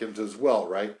Republicans as well,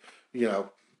 right? You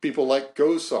know, people like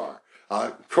Gosar,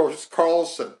 of course,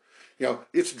 Carlson. You know,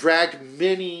 it's dragged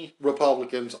many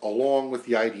Republicans along with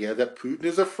the idea that Putin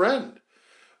is a friend.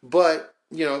 But,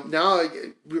 you know, now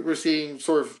we're seeing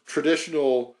sort of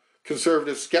traditional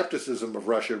conservative skepticism of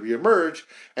Russia reemerge,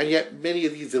 and yet many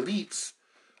of these elites,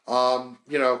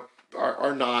 you know,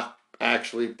 are not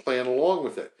actually playing along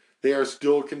with it. They are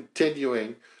still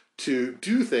continuing to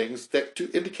do things that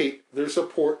to indicate their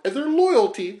support and their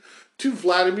loyalty to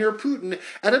Vladimir Putin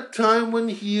at a time when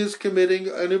he is committing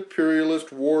an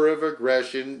imperialist war of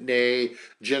aggression, nay,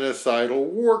 genocidal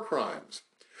war crimes.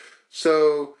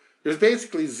 So there's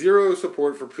basically zero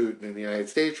support for Putin in the United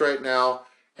States right now,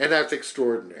 and that's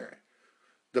extraordinary.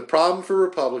 The problem for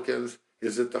Republicans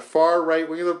is that the far right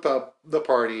wing of the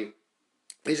party,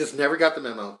 they just never got the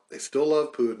memo. They still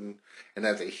love Putin, and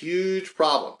that's a huge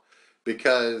problem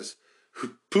because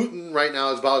Putin right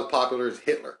now is about as popular as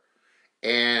Hitler.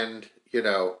 And, you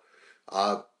know,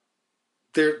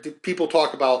 people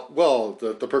talk about, well,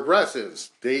 the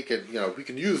progressives, they can, you know, we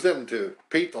can use them to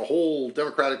paint the whole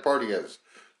Democratic Party as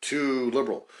too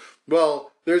liberal.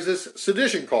 Well, there's this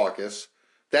sedition caucus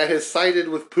that has sided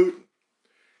with Putin.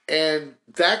 And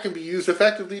that can be used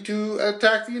effectively to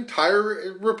attack the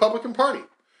entire Republican Party,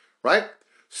 right?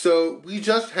 So we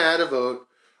just had a vote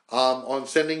on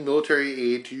sending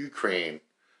military aid to Ukraine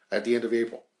at the end of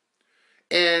April.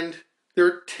 And there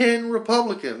are 10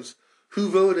 Republicans who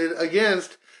voted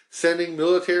against sending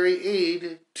military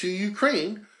aid to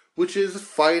Ukraine, which is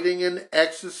fighting an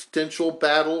existential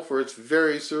battle for its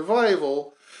very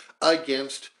survival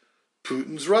against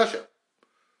Putin's Russia.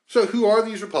 So who are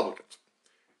these Republicans?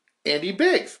 Andy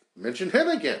Biggs, mention him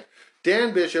again.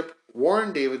 Dan Bishop,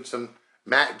 Warren Davidson,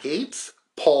 Matt Gaetz,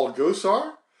 Paul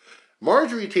Gosar,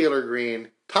 Marjorie Taylor Greene,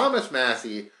 Thomas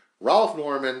Massey, Ralph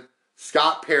Norman,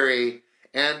 Scott Perry,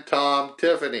 and Tom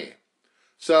Tiffany.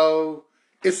 So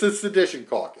it's the Sedition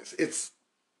Caucus. It's,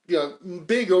 you know,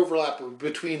 big overlap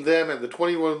between them and the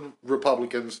 21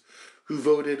 Republicans who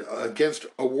voted against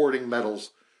awarding medals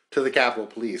to the Capitol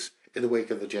Police in the wake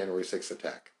of the January 6th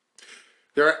attack.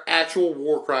 There are actual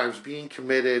war crimes being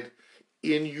committed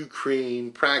in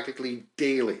Ukraine practically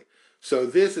daily. So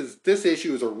this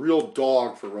issue is a real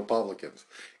dog for Republicans.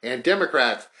 And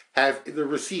Democrats have the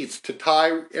receipts to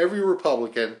tie every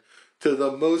Republican to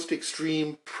the most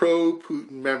extreme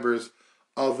pro-Putin members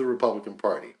of the Republican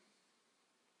Party.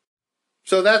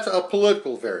 So that's a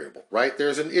political variable, right?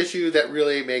 There's an issue that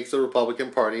really makes the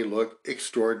Republican Party look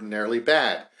extraordinarily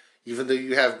bad. Even though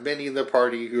you have many in the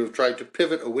party who have tried to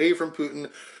pivot away from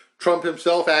Putin, Trump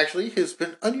himself actually has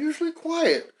been unusually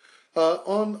quiet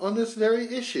on this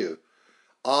very issue.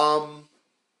 But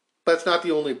it's not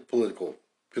the only political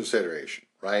consideration,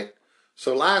 right?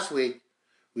 So last week,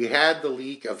 we had the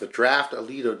leak of the draft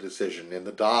Alito decision in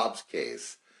the Dobbs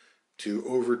case to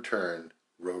overturn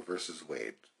Roe versus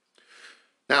Wade.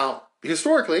 Now,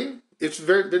 historically, it's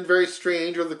been very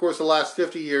strange over the course of the last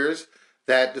 50 years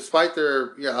that despite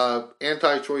their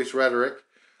anti-choice rhetoric,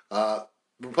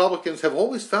 Republicans have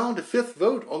always found a fifth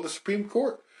vote on the Supreme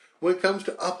Court when it comes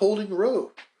to upholding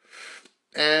Roe.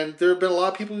 And there have been a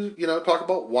lot of people who, you know, talk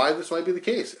about why this might be the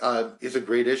case. It's a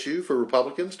great issue for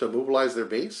Republicans to mobilize their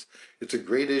base. It's a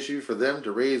great issue for them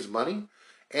to raise money.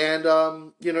 And,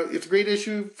 you know, it's a great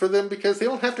issue for them because they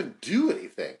don't have to do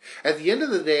anything. At the end of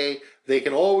the day, they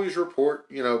can always report,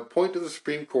 you know, point to the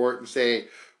Supreme Court and say,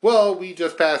 well, we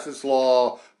just passed this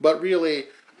law, but really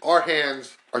our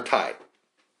hands are tied.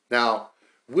 Now,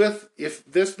 if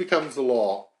this becomes the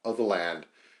law of the land,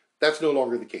 that's no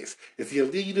longer the case. If the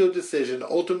Alito decision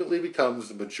ultimately becomes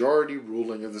the majority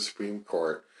ruling of the Supreme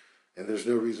Court, and there's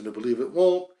no reason to believe it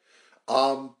won't,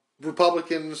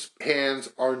 Republicans' hands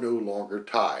are no longer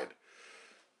tied.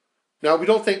 Now, we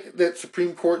don't think that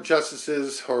Supreme Court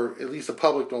justices, or at least the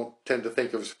public don't tend to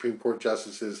think of Supreme Court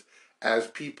justices as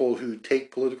people who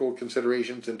take political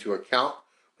considerations into account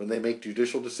when they make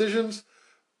judicial decisions,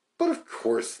 but of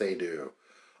course they do.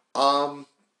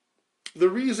 The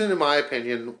reason, in my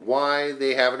opinion, why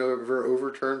they haven't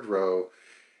overturned Roe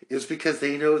is because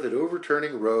they know that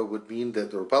overturning Roe would mean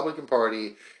that the Republican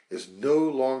Party is no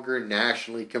longer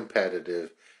nationally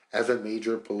competitive as a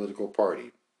major political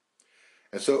party.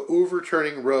 And so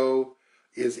overturning Roe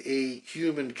is a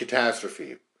human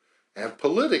catastrophe. And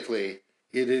politically,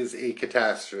 it is a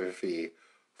catastrophe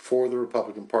for the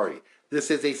Republican Party.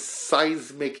 This is a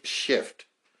seismic shift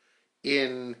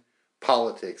in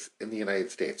politics in the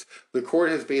United States. The court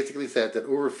has basically said that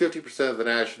over 50% of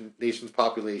the nation's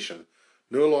population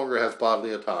no longer has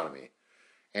bodily autonomy.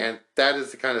 And that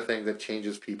is the kind of thing that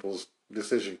changes people's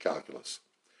decision calculus.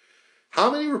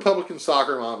 How many Republican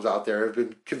soccer moms out there have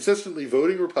been consistently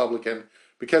voting Republican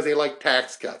because they like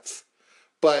tax cuts?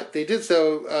 But they did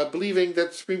so believing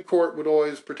that the Supreme Court would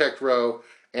always protect Roe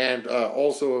and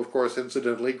also, of course,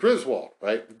 incidentally, Griswold,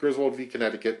 right? Griswold v.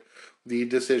 Connecticut, the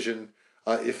decision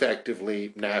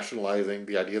effectively nationalizing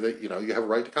the idea that, you have a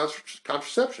right to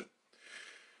contraception.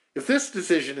 If this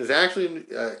decision is actually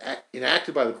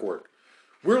enacted by the court,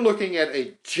 we're looking at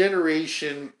a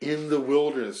generation in the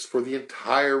wilderness for the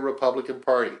entire Republican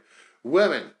Party.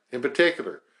 Women, in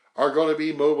particular, are going to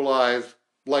be mobilized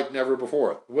like never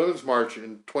before. The Women's March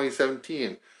in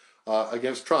 2017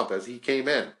 against Trump as he came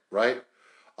in, right?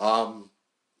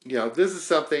 This is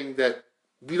something that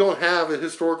we don't have a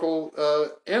historical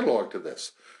analog to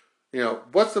this.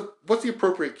 What's the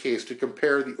appropriate case to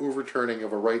compare the overturning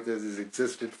of a right that has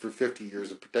existed for 50 years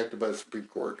and protected by the Supreme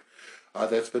Court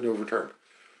that's been overturned?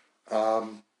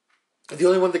 The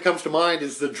only one that comes to mind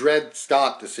is the Dred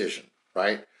Scott decision,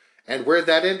 right? And where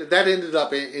that ended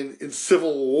up in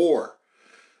civil war.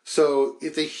 So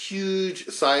it's a huge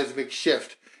seismic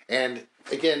shift. And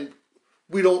again,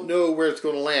 we don't know where it's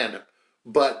going to land.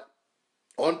 But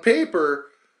on paper,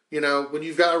 when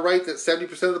you've got a right that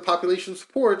 70% of the population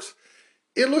supports,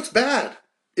 it looks bad.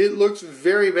 It looks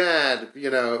very bad,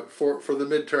 for the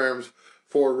midterms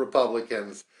for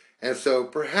Republicans. And so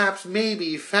perhaps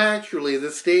maybe factually the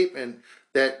statement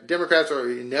that Democrats are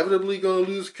inevitably going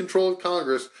to lose control of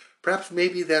Congress, perhaps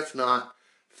maybe that's not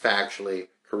factually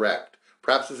correct.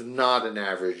 Perhaps it's not an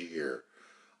average year.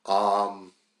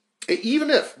 Even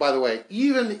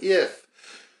if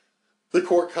the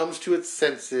court comes to its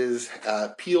senses,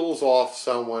 peels off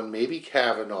someone, maybe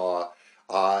Kavanaugh,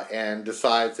 and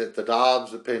decides that the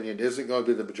Dobbs opinion isn't going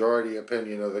to be the majority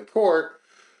opinion of the court,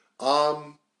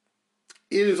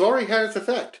 it has already had its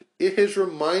effect. It has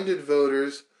reminded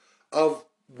voters of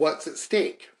what's at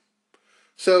stake.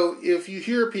 So if you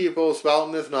hear people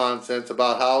spouting this nonsense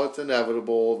about how it's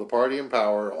inevitable, the party in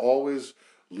power always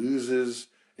loses,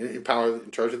 in power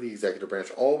in charge of the executive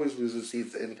branch, always loses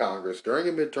seats in Congress during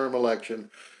a midterm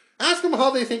election, ask them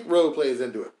how they think Roe plays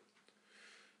into it.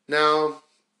 Now,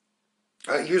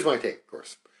 here's my take, of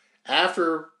course.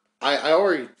 After, I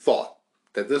already thought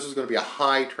that this was going to be a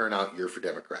high turnout year for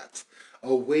Democrats.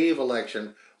 A wave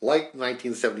election like the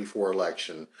 1974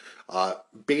 election,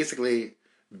 basically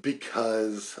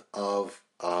because of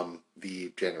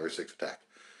the January 6th attack.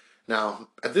 Now,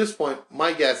 at this point,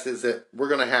 my guess is that we're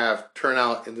going to have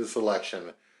turnout in this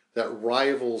election that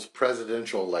rivals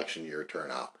presidential election year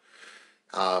turnout.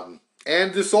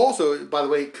 And this also, by the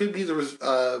way, could be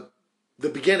the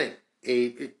beginning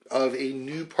of a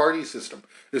new party system.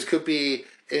 This could be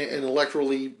an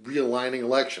electorally realigning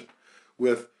election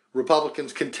with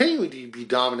Republicans continuing to be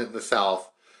dominant in the South,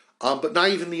 but not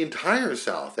even the entire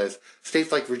South, as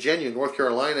states like Virginia, North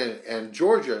Carolina, and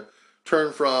Georgia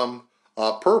turn from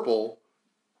purple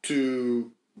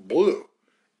to blue.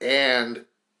 And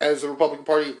as the Republican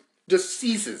Party just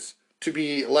ceases to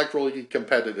be electorally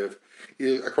competitive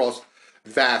across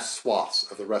vast swaths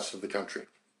of the rest of the country.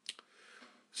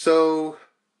 So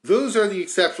those are the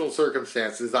exceptional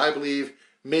circumstances, I believe,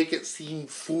 make it seem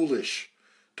foolish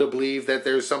to believe that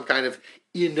there's some kind of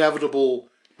inevitable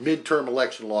midterm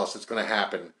election loss that's going to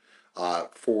happen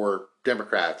for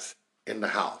Democrats in the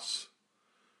House.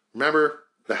 Remember,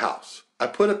 the House. I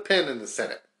put a pin in the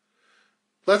Senate.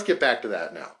 Let's get back to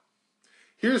that now.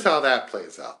 Here's how that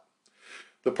plays out.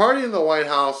 The party in the White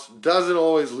House doesn't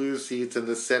always lose seats in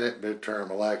the Senate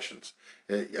midterm elections.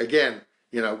 Again,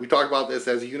 we talk about this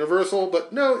as a universal,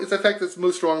 but no, it's a fact that's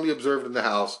most strongly observed in the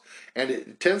House. And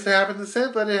it tends to happen in the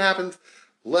Senate, but it happens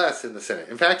less in the Senate.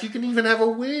 In fact, you can even have a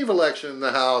wave election in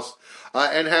the House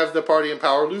and have the party in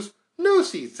power lose no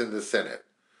seats in the Senate.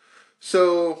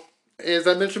 So, as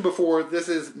I mentioned before, this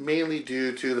is mainly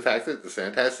due to the fact that the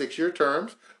Senate has 6-year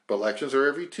terms, but elections are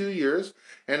every 2 years,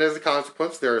 and as a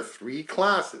consequence, there are 3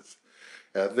 classes.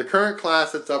 The current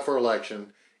class that's up for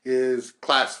election is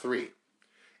Class 3.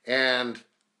 And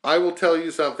I will tell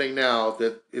you something now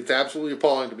that it's absolutely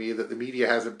appalling to me that the media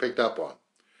hasn't picked up on,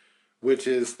 which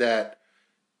is that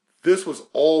this was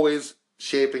always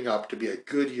shaping up to be a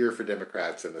good year for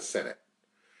Democrats in the Senate.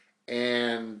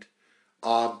 And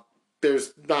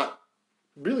there's not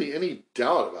really any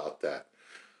doubt about that.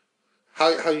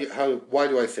 Why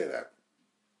do I say that?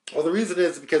 Well, the reason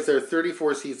is because there are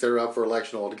 34 seats that are up for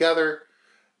election altogether.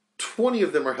 20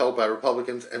 of them are held by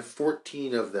Republicans and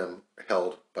 14 of them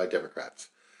held by Democrats.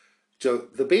 So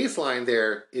the baseline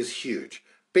there is huge.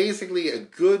 Basically, a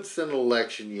good Senate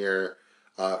election year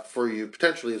for you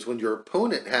potentially is when your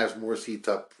opponent has more seats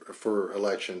up for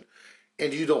election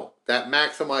and you don't. That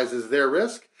maximizes their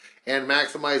risk and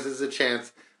maximizes the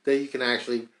chance that you can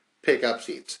actually pick up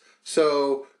seats.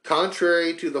 So,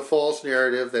 contrary to the false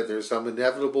narrative that there's some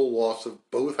inevitable loss of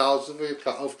both houses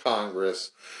of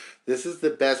Congress, this is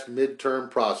the best midterm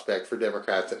prospect for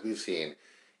Democrats that we've seen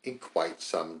in quite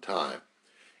some time.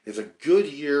 It's a good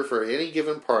year for any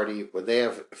given party when they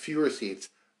have fewer seats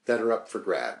that are up for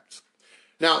grabs.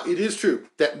 Now, it is true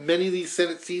that many of these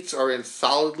Senate seats are in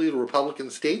solidly Republican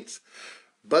states,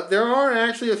 but there are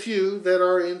actually a few that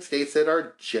are in states that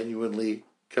are genuinely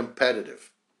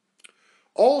competitive.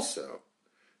 Also,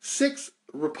 6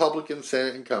 Republican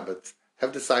Senate incumbents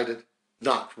have decided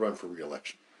not to run for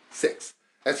re-election. 6.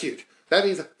 That's huge. That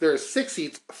means there are 6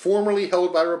 seats formerly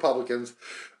held by Republicans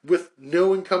with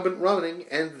no incumbent running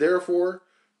and therefore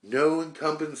no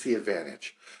incumbency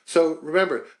advantage. So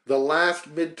remember, the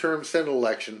last midterm Senate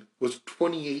election was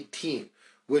 2018,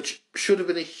 which should have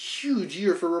been a huge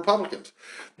year for Republicans.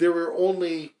 There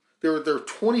were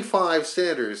 25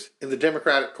 senators in the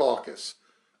Democratic caucus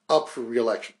up for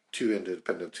re-election. 2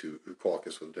 independents who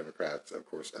caucus with the Democrats, of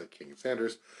course, King and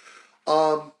Sanders,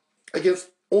 against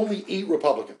only 8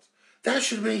 Republicans. That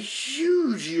should have been a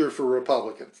huge year for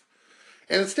Republicans.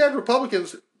 And instead,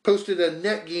 Republicans posted a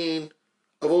net gain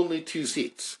of only 2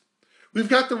 seats. We've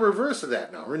got the reverse of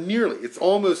that now, or nearly. It's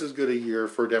almost as good a year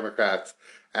for Democrats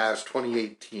as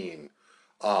 2018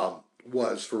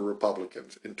 was for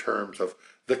Republicans in terms of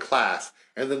the class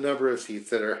and the number of seats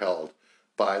that are held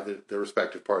by the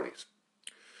respective parties.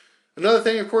 Another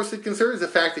thing, of course, to consider is the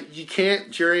fact that you can't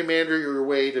gerrymander your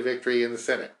way to victory in the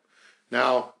Senate.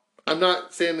 Now, I'm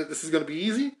not saying that this is going to be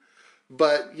easy,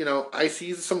 but, I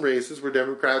see some races where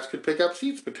Democrats could pick up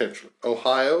seats potentially.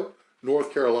 Ohio,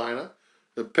 North Carolina,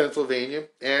 Pennsylvania,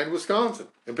 and Wisconsin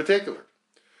in particular.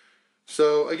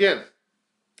 So, again,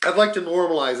 I'd like to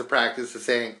normalize the practice of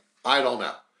saying, I don't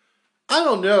know. I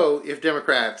don't know if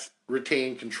Democrats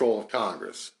retain control of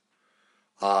Congress.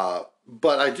 But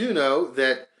I do know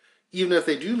that even if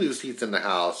they do lose seats in the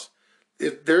House,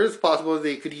 there is a possibility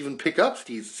they could even pick up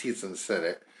seats in the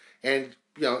Senate. And,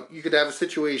 you could have a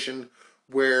situation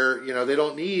where, they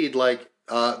don't need, like,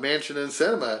 Manchin and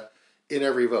Sinema in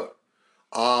every vote.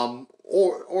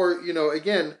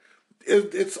 Again,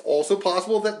 it's also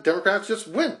possible that Democrats just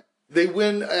win. They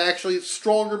win actually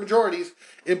stronger majorities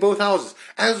in both houses,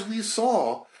 as we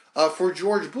saw for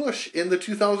George Bush in the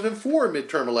 2004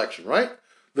 midterm election, right?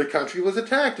 The country was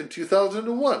attacked in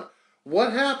 2001.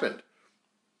 What happened?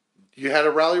 You had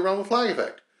a rally around the flag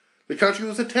effect. The country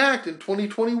was attacked in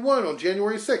 2021 on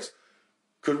January 6th.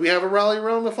 Could we have a rally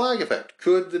around the flag effect?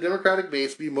 Could the Democratic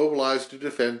base be mobilized to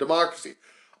defend democracy?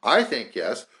 I think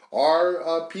yes.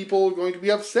 Are people going to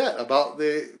be upset about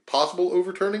the possible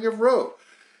overturning of Roe?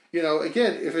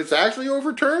 Again, if it's actually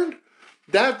overturned,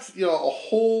 that's, a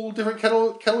whole different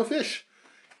kettle of fish.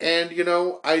 And,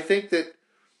 I think that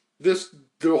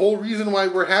the whole reason why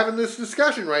we're having this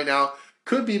discussion right now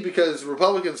could be because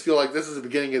Republicans feel like this is the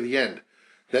beginning of the end.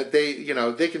 That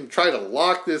they can try to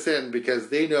lock this in because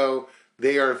they know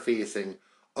they are facing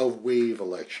a wave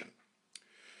election.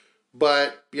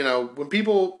 But, when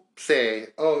people say,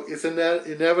 oh, it's an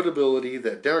inevitability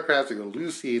that Democrats are going to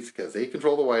lose seats because they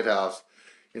control the White House,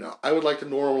 I would like to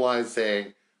normalize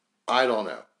saying, I don't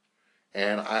know.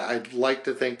 And I'd like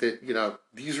to think that,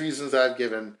 these reasons I've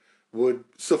given would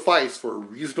suffice for a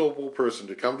reasonable person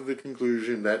to come to the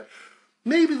conclusion that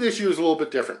maybe this year is a little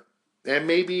bit different. And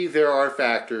maybe there are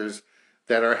factors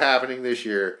that are happening this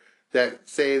year that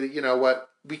say that,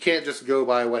 we can't just go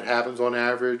by what happens on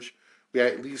average. We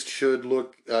at least should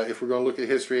look, if we're going to look at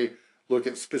history, look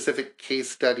at specific case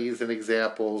studies and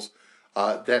examples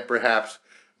that perhaps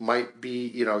might be,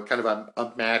 kind of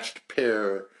a matched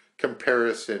pair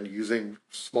comparison using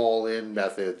small n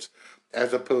methods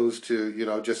as opposed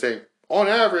to, just saying, on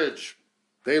average,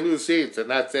 they lose seats and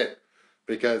that's it.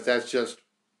 Because that's just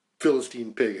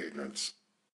Philistine pig ignorance.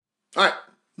 All right,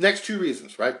 next 2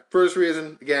 reasons, right? First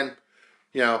reason, again,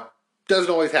 doesn't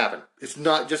always happen. It's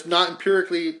not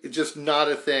empirically, it's just not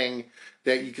a thing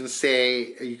that you can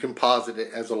say, you can posit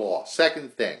it as a law.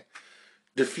 Second thing,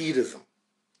 defeatism.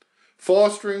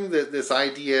 Fostering this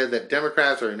idea that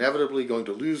Democrats are inevitably going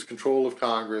to lose control of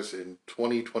Congress in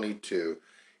 2022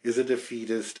 is a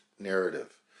defeatist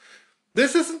narrative.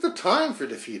 This isn't the time for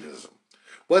defeatism.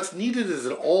 What's needed is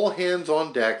an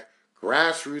all-hands-on-deck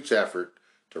grassroots effort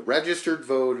to register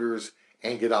voters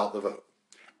and get out the vote.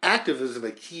 Activism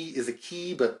is a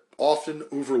key but often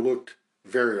overlooked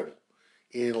variable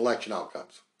in election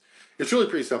outcomes. It's really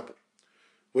pretty simple.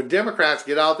 When Democrats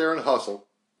get out there and hustle,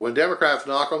 when Democrats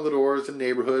knock on the doors in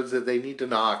neighborhoods that they need to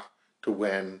knock to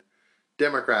win,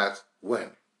 Democrats win.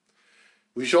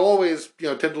 We should always,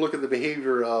 tend to look at the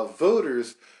behavior of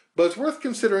voters, but it's worth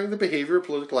considering the behavior of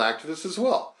political activists as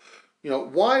well.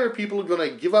 Why are people going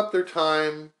to give up their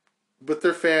time with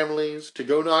their families to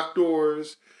go knock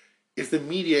doors if the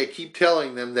media keep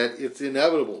telling them that it's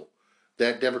inevitable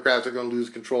that Democrats are going to lose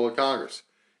control of Congress?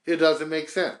 It doesn't make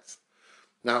sense.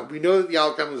 Now, we know that the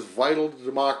outcome is vital to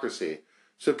democracy,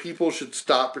 so people should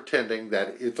stop pretending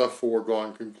that it's a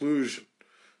foregone conclusion,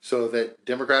 so that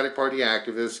Democratic Party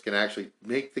activists can actually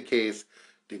make the case,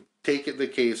 to take the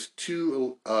case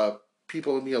to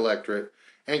people in the electorate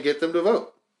and get them to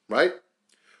vote, right?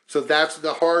 So that's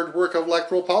the hard work of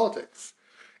electoral politics.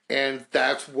 And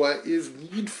that's what is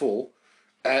needful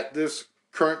at this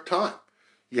current time.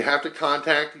 You have to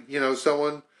contact,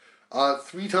 someone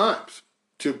 3 times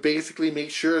to basically make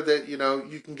sure that,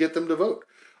 you can get them to vote.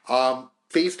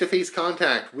 Face-to-face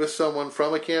contact with someone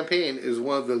from a campaign is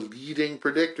one of the leading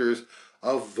predictors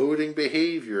of voting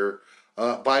behavior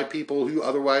by people who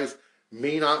otherwise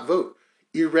may not vote.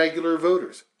 Irregular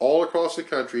voters. All across the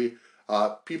country,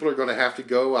 people are going to have to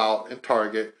go out and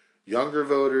target younger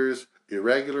voters,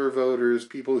 irregular voters,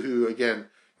 people who, again,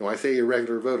 when I say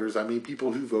irregular voters, I mean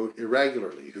people who vote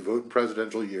irregularly, who vote in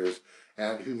presidential years,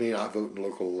 and who may not vote in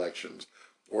local elections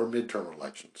or midterm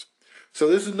elections. So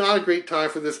this is not a great time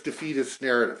for this defeatist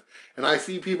narrative. And I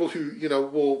see people who,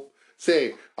 will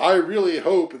say, I really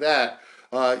hope that,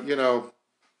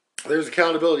 there's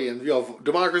accountability and,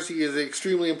 democracy is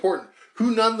extremely important,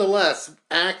 who nonetheless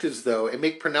act as though and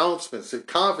make pronouncements,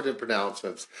 confident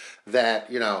pronouncements that,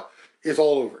 it's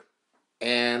all over.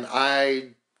 And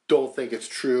I don't think it's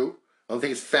true. I don't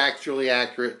think it's factually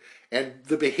accurate. And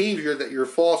the behavior that you're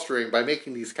fostering by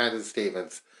making these kinds of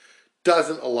statements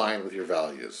doesn't align with your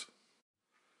values.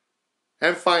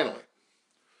 And finally,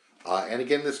 and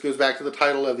again, this goes back to the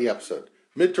title of the episode,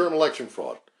 midterm election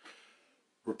fraud.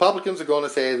 Republicans are going to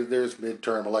say that there's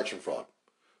midterm election fraud.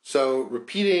 So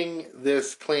repeating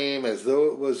this claim as though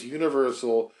it was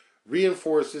universal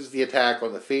reinforces the attack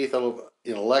on the faith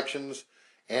in elections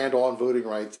and on voting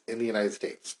rights in the United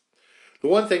States. The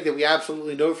one thing that we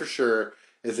absolutely know for sure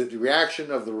is that the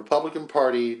reaction of the Republican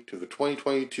Party to the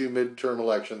 2022 midterm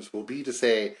elections will be to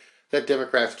say that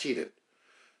Democrats cheated.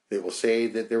 They will say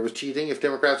that there was cheating if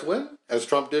Democrats win, as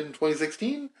Trump did in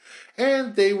 2016,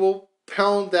 and they will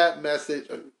pound that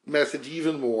message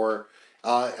even more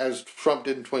as Trump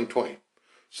did in 2020.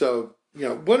 So,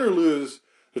 win or lose,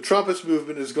 the Trumpist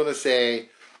movement is going to say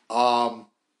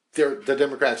the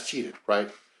Democrats cheated, right?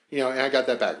 And I got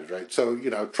that backwards, right? So,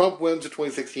 Trump wins in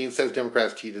 2016, says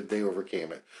Democrats cheated, they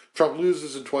overcame it. Trump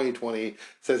loses in 2020,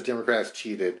 says Democrats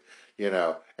cheated,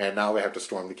 and now we have to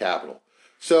storm the Capitol.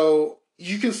 So,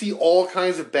 you can see all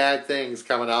kinds of bad things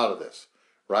coming out of this,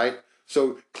 right?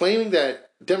 So claiming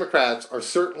that Democrats are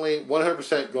certainly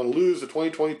 100% going to lose the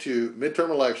 2022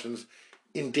 midterm elections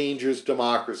endangers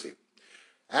democracy.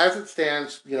 As it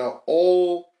stands,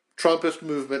 all Trumpist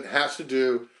movement has to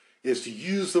do is to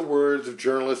use the words of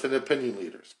journalists and opinion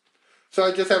leaders. So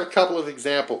I just have a couple of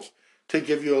examples to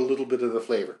give you a little bit of the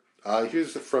flavor.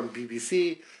 Here's from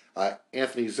BBC,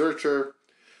 Anthony Zurcher.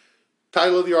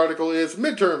 Title of the article is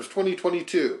Midterms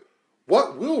 2022.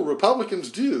 What will Republicans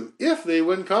do if they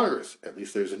win Congress? At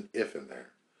least there's an if in there.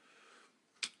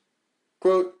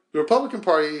 Quote, the Republican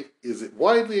Party is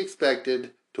widely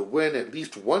expected to win at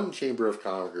least one chamber of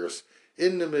Congress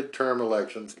in the midterm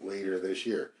elections later this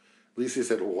year. At least he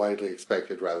said widely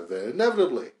expected rather than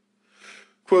inevitably.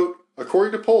 Quote,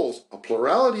 according to polls, a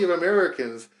plurality of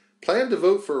Americans plan to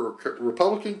vote for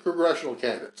Republican congressional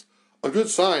candidates. A good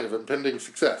sign of impending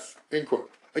success. End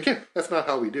quote. Again, that's not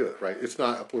how we do it, right? It's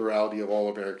not a plurality of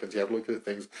all Americans. You have to look at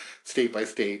things state by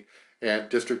state and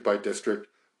district by district.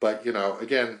 But,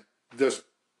 again, just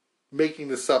making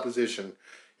the supposition,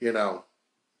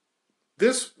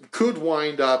 this could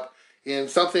wind up in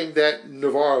something that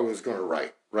Navarro is going to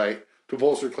write, right? To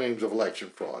bolster claims of election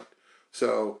fraud.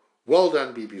 So, well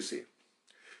done, BBC.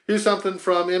 Here's something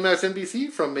from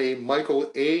MSNBC from a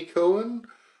Michael A. Cohen.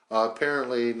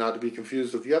 Apparently not to be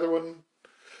confused with the other one.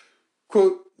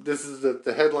 Quote, this is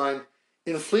the headline,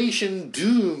 inflation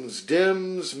dooms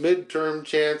Dems' midterm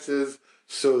chances,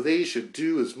 so they should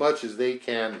do as much as they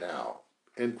can now.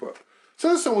 End quote. So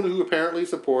that's someone who apparently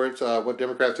supports what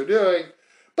Democrats are doing,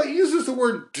 but uses the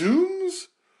word dooms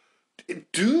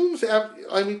Dooms,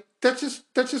 I mean, that's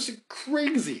just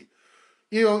crazy.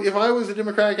 If I was a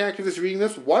Democratic activist reading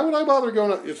this, why would I bother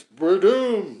going, we're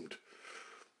doomed?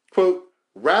 Quote,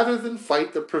 rather than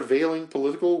fight the prevailing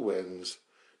political winds,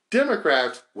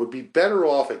 Democrats would be better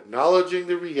off acknowledging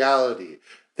the reality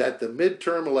that the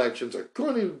midterm elections are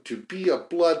going to be a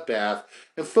bloodbath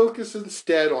and focus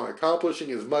instead on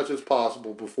accomplishing as much as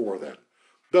possible before then.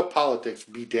 The politics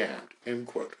be damned, end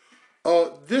quote.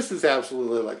 This is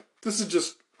absolutely this is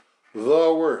just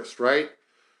the worst, right?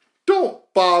 Don't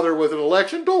bother with an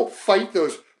election. Don't fight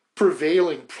those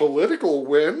prevailing political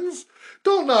winds.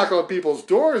 Don't knock on people's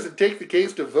doors and take the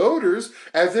case to voters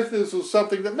as if this was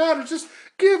something that matters. Just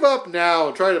give up now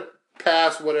and try to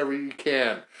pass whatever you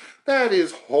can. That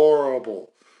is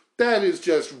horrible. That is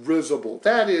just risible.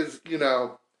 That is,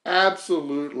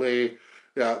 absolutely,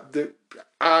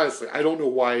 honestly, I don't know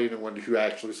why anyone who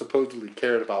actually supposedly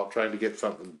cared about trying to get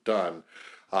something done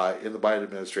in the Biden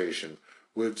administration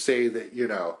would say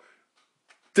that,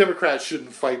 Democrats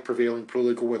shouldn't fight prevailing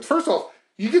political winds. First off,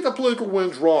 you get the political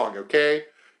winds wrong, okay?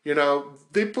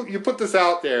 You put this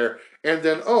out there, and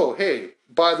then, oh, hey,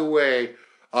 by the way,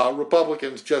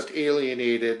 Republicans just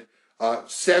alienated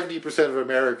 70% of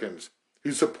Americans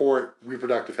who support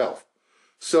reproductive health.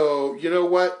 So, you know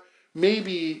what?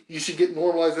 Maybe you should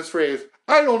normalize this phrase.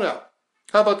 I don't know.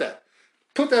 How about that?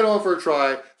 Put that on for a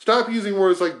try. Stop using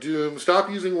words like doom. Stop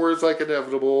using words like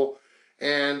inevitable.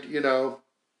 And,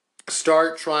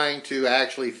 start trying to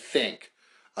actually think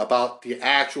about the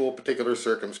actual particular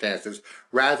circumstances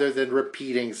rather than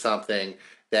repeating something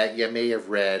that you may have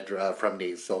read from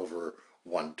Nate Silver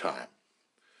one time.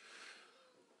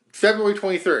 February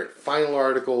 23rd, final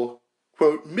article,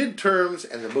 quote,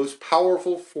 Midterms and the Most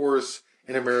Powerful Force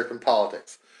in American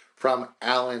Politics, from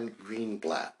Alan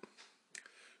Greenblatt.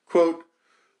 Quote,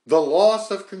 the loss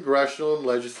of congressional and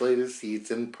legislative seats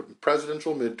in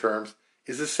presidential midterms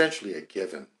is essentially a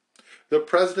given. The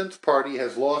president's party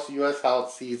has lost U.S.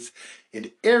 House seats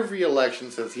in every election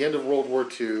since the end of World War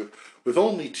II, with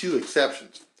only 2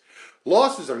 exceptions.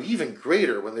 Losses are even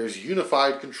greater when there's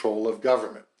unified control of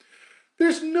government.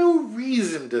 There's no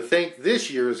reason to think this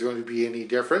year is going to be any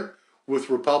different, with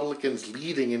Republicans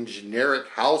leading in generic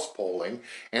House polling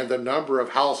and the number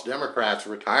of House Democrats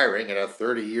retiring at a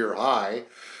 30-year high.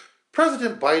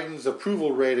 President Biden's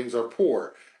approval ratings are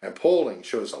poor, and polling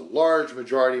shows a large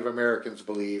majority of Americans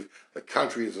believe the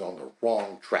country is on the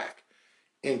wrong track.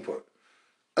 End quote.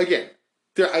 Again,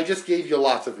 I just gave you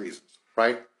lots of reasons,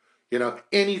 right?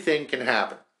 Anything can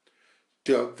happen.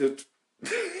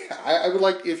 I would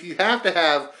like, if you have to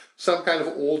have some kind of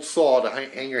old saw to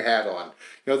hang your hat on,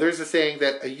 there's a saying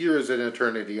that a year is an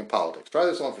eternity in politics. Try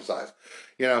this on for size.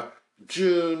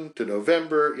 June to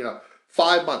November,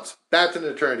 5 months, that's an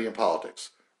eternity in politics,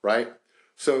 right?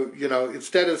 So,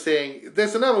 instead of saying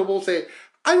this inevitable, say,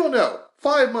 I don't know,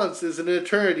 5 months is an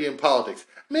eternity in politics.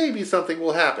 Maybe something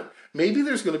will happen. Maybe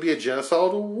there's going to be a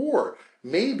genocidal war.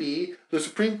 Maybe the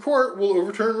Supreme Court will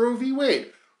overturn Roe v.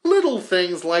 Wade. Little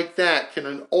things like that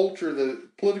can alter the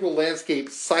political landscape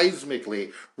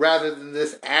seismically rather than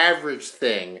this average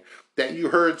thing that you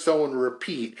heard someone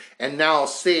repeat and now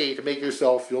say to make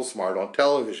yourself feel smart on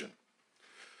television.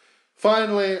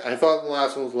 Finally, I thought the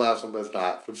last one was the last one, but it's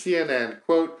not. From CNN,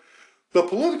 quote, the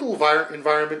political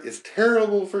environment is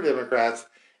terrible for Democrats,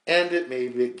 and it may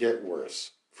get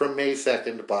worse. From May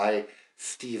 2nd by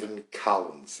Stephen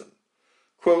Collinson.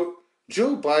 Quote,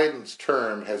 Joe Biden's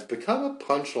term has become a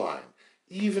punchline,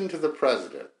 even to the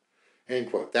president. End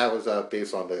quote. That was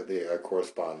based on the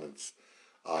correspondence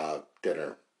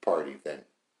dinner party thing.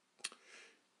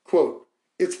 Quote,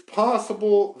 it's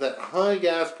possible that high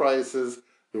gas prices,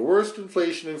 the worst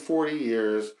inflation in 40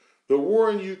 years, the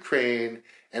war in Ukraine,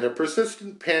 and a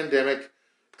persistent pandemic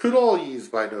could all ease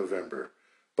by November.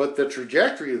 But the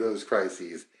trajectory of those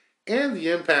crises and the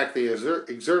impact they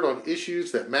exert on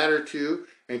issues that matter to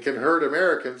and can hurt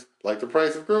Americans, like the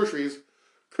price of groceries,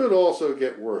 could also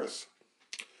get worse.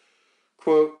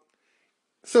 Quote,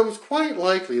 so it's quite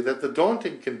likely that the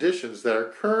daunting conditions that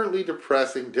are currently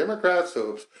depressing Democrats'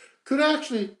 hopes could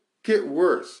actually get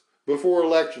worse before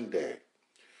Election Day.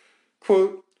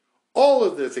 Quote, all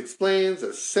of this explains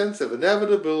a sense of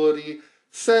inevitability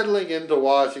settling into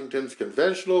Washington's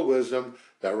conventional wisdom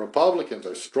that Republicans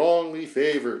are strongly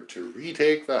favored to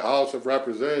retake the House of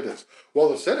Representatives, while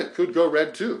the Senate could go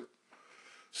red too.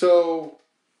 So,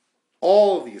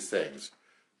 all of these things,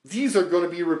 these are going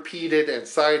to be repeated and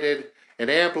cited and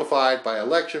amplified by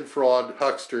election fraud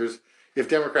hucksters if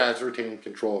Democrats retain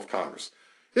control of Congress.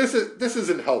 This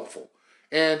isn't helpful.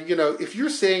 And, if you're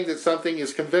saying that something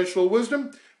is conventional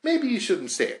wisdom, maybe you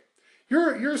shouldn't say it.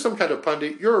 You're some kind of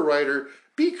pundit, you're a writer,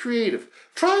 Be creative.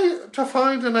 Try to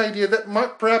find an idea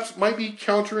that perhaps might be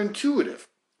counterintuitive,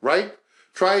 right?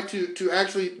 Try to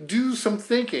actually do some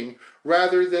thinking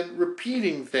rather than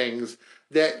repeating things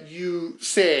that you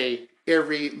say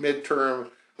every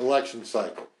midterm election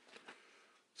cycle.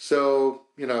 So,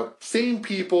 same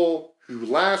people who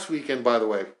last weekend, by the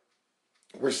way,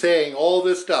 were saying all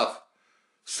this stuff,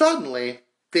 suddenly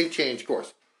they changed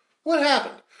course. What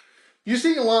happened? You're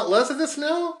seeing a lot less of this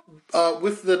now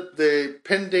with the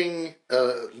pending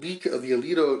leak of the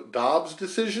Alito Dobbs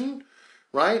decision,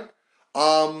 right?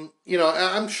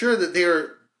 I'm sure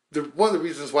that one of the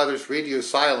reasons why there's radio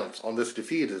silence on this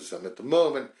defeatism at the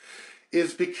moment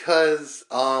is because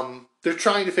they're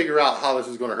trying to figure out how this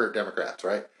is going to hurt Democrats,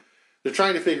 right? They're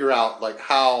trying to figure out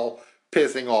how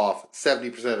pissing off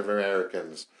 70% of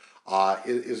Americans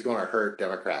is going to hurt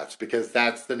Democrats, because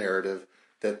that's the narrative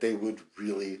that they would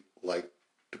really like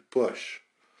to push.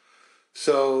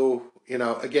 So,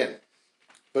 again,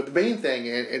 but the main thing,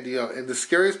 and the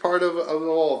scariest part of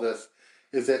all of this,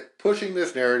 is that pushing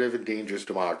this narrative endangers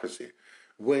democracy.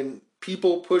 When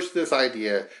people push this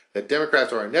idea that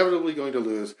Democrats are inevitably going to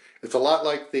lose, it's a lot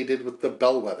like they did with the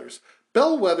bellwethers.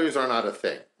 Bellwethers are not a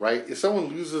thing, right? If someone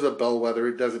loses a bellwether,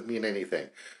 it doesn't mean anything.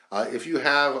 If you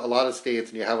have a lot of states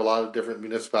and you have a lot of different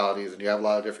municipalities and you have a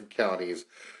lot of different counties,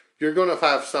 you're going to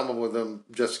have some of them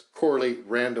just correlate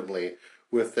randomly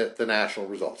with the national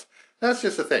results. That's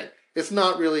just a thing. It's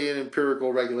not really an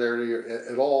empirical regularity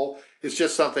at all. It's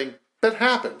just something that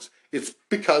happens. It's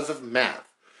because of math.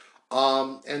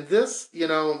 And this,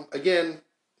 again,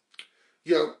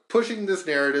 pushing this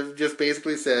narrative just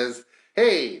basically says,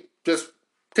 hey, just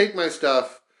take my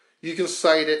stuff. You can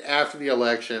cite it after the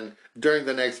election, during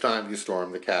the next time you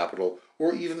storm the Capitol,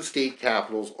 or even state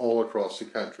capitals all across the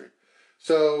country.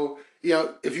 So,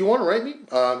 if you want to write me,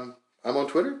 I'm on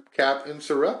Twitter,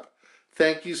 CapInsurrep.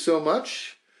 Thank you so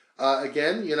much.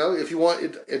 Again, if you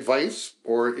want advice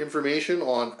or information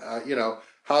on,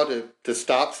 how to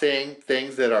stop saying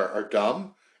things that are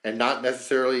dumb and not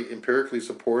necessarily empirically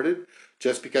supported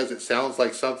just because it sounds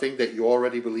like something that you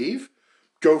already believe,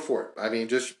 go for it. I mean,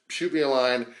 just shoot me a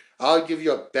line. I'll give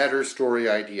you a better story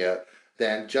idea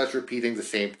than just repeating the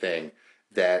same thing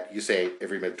that you say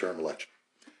every midterm election.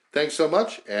 Thanks so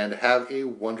much, and have a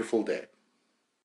wonderful day.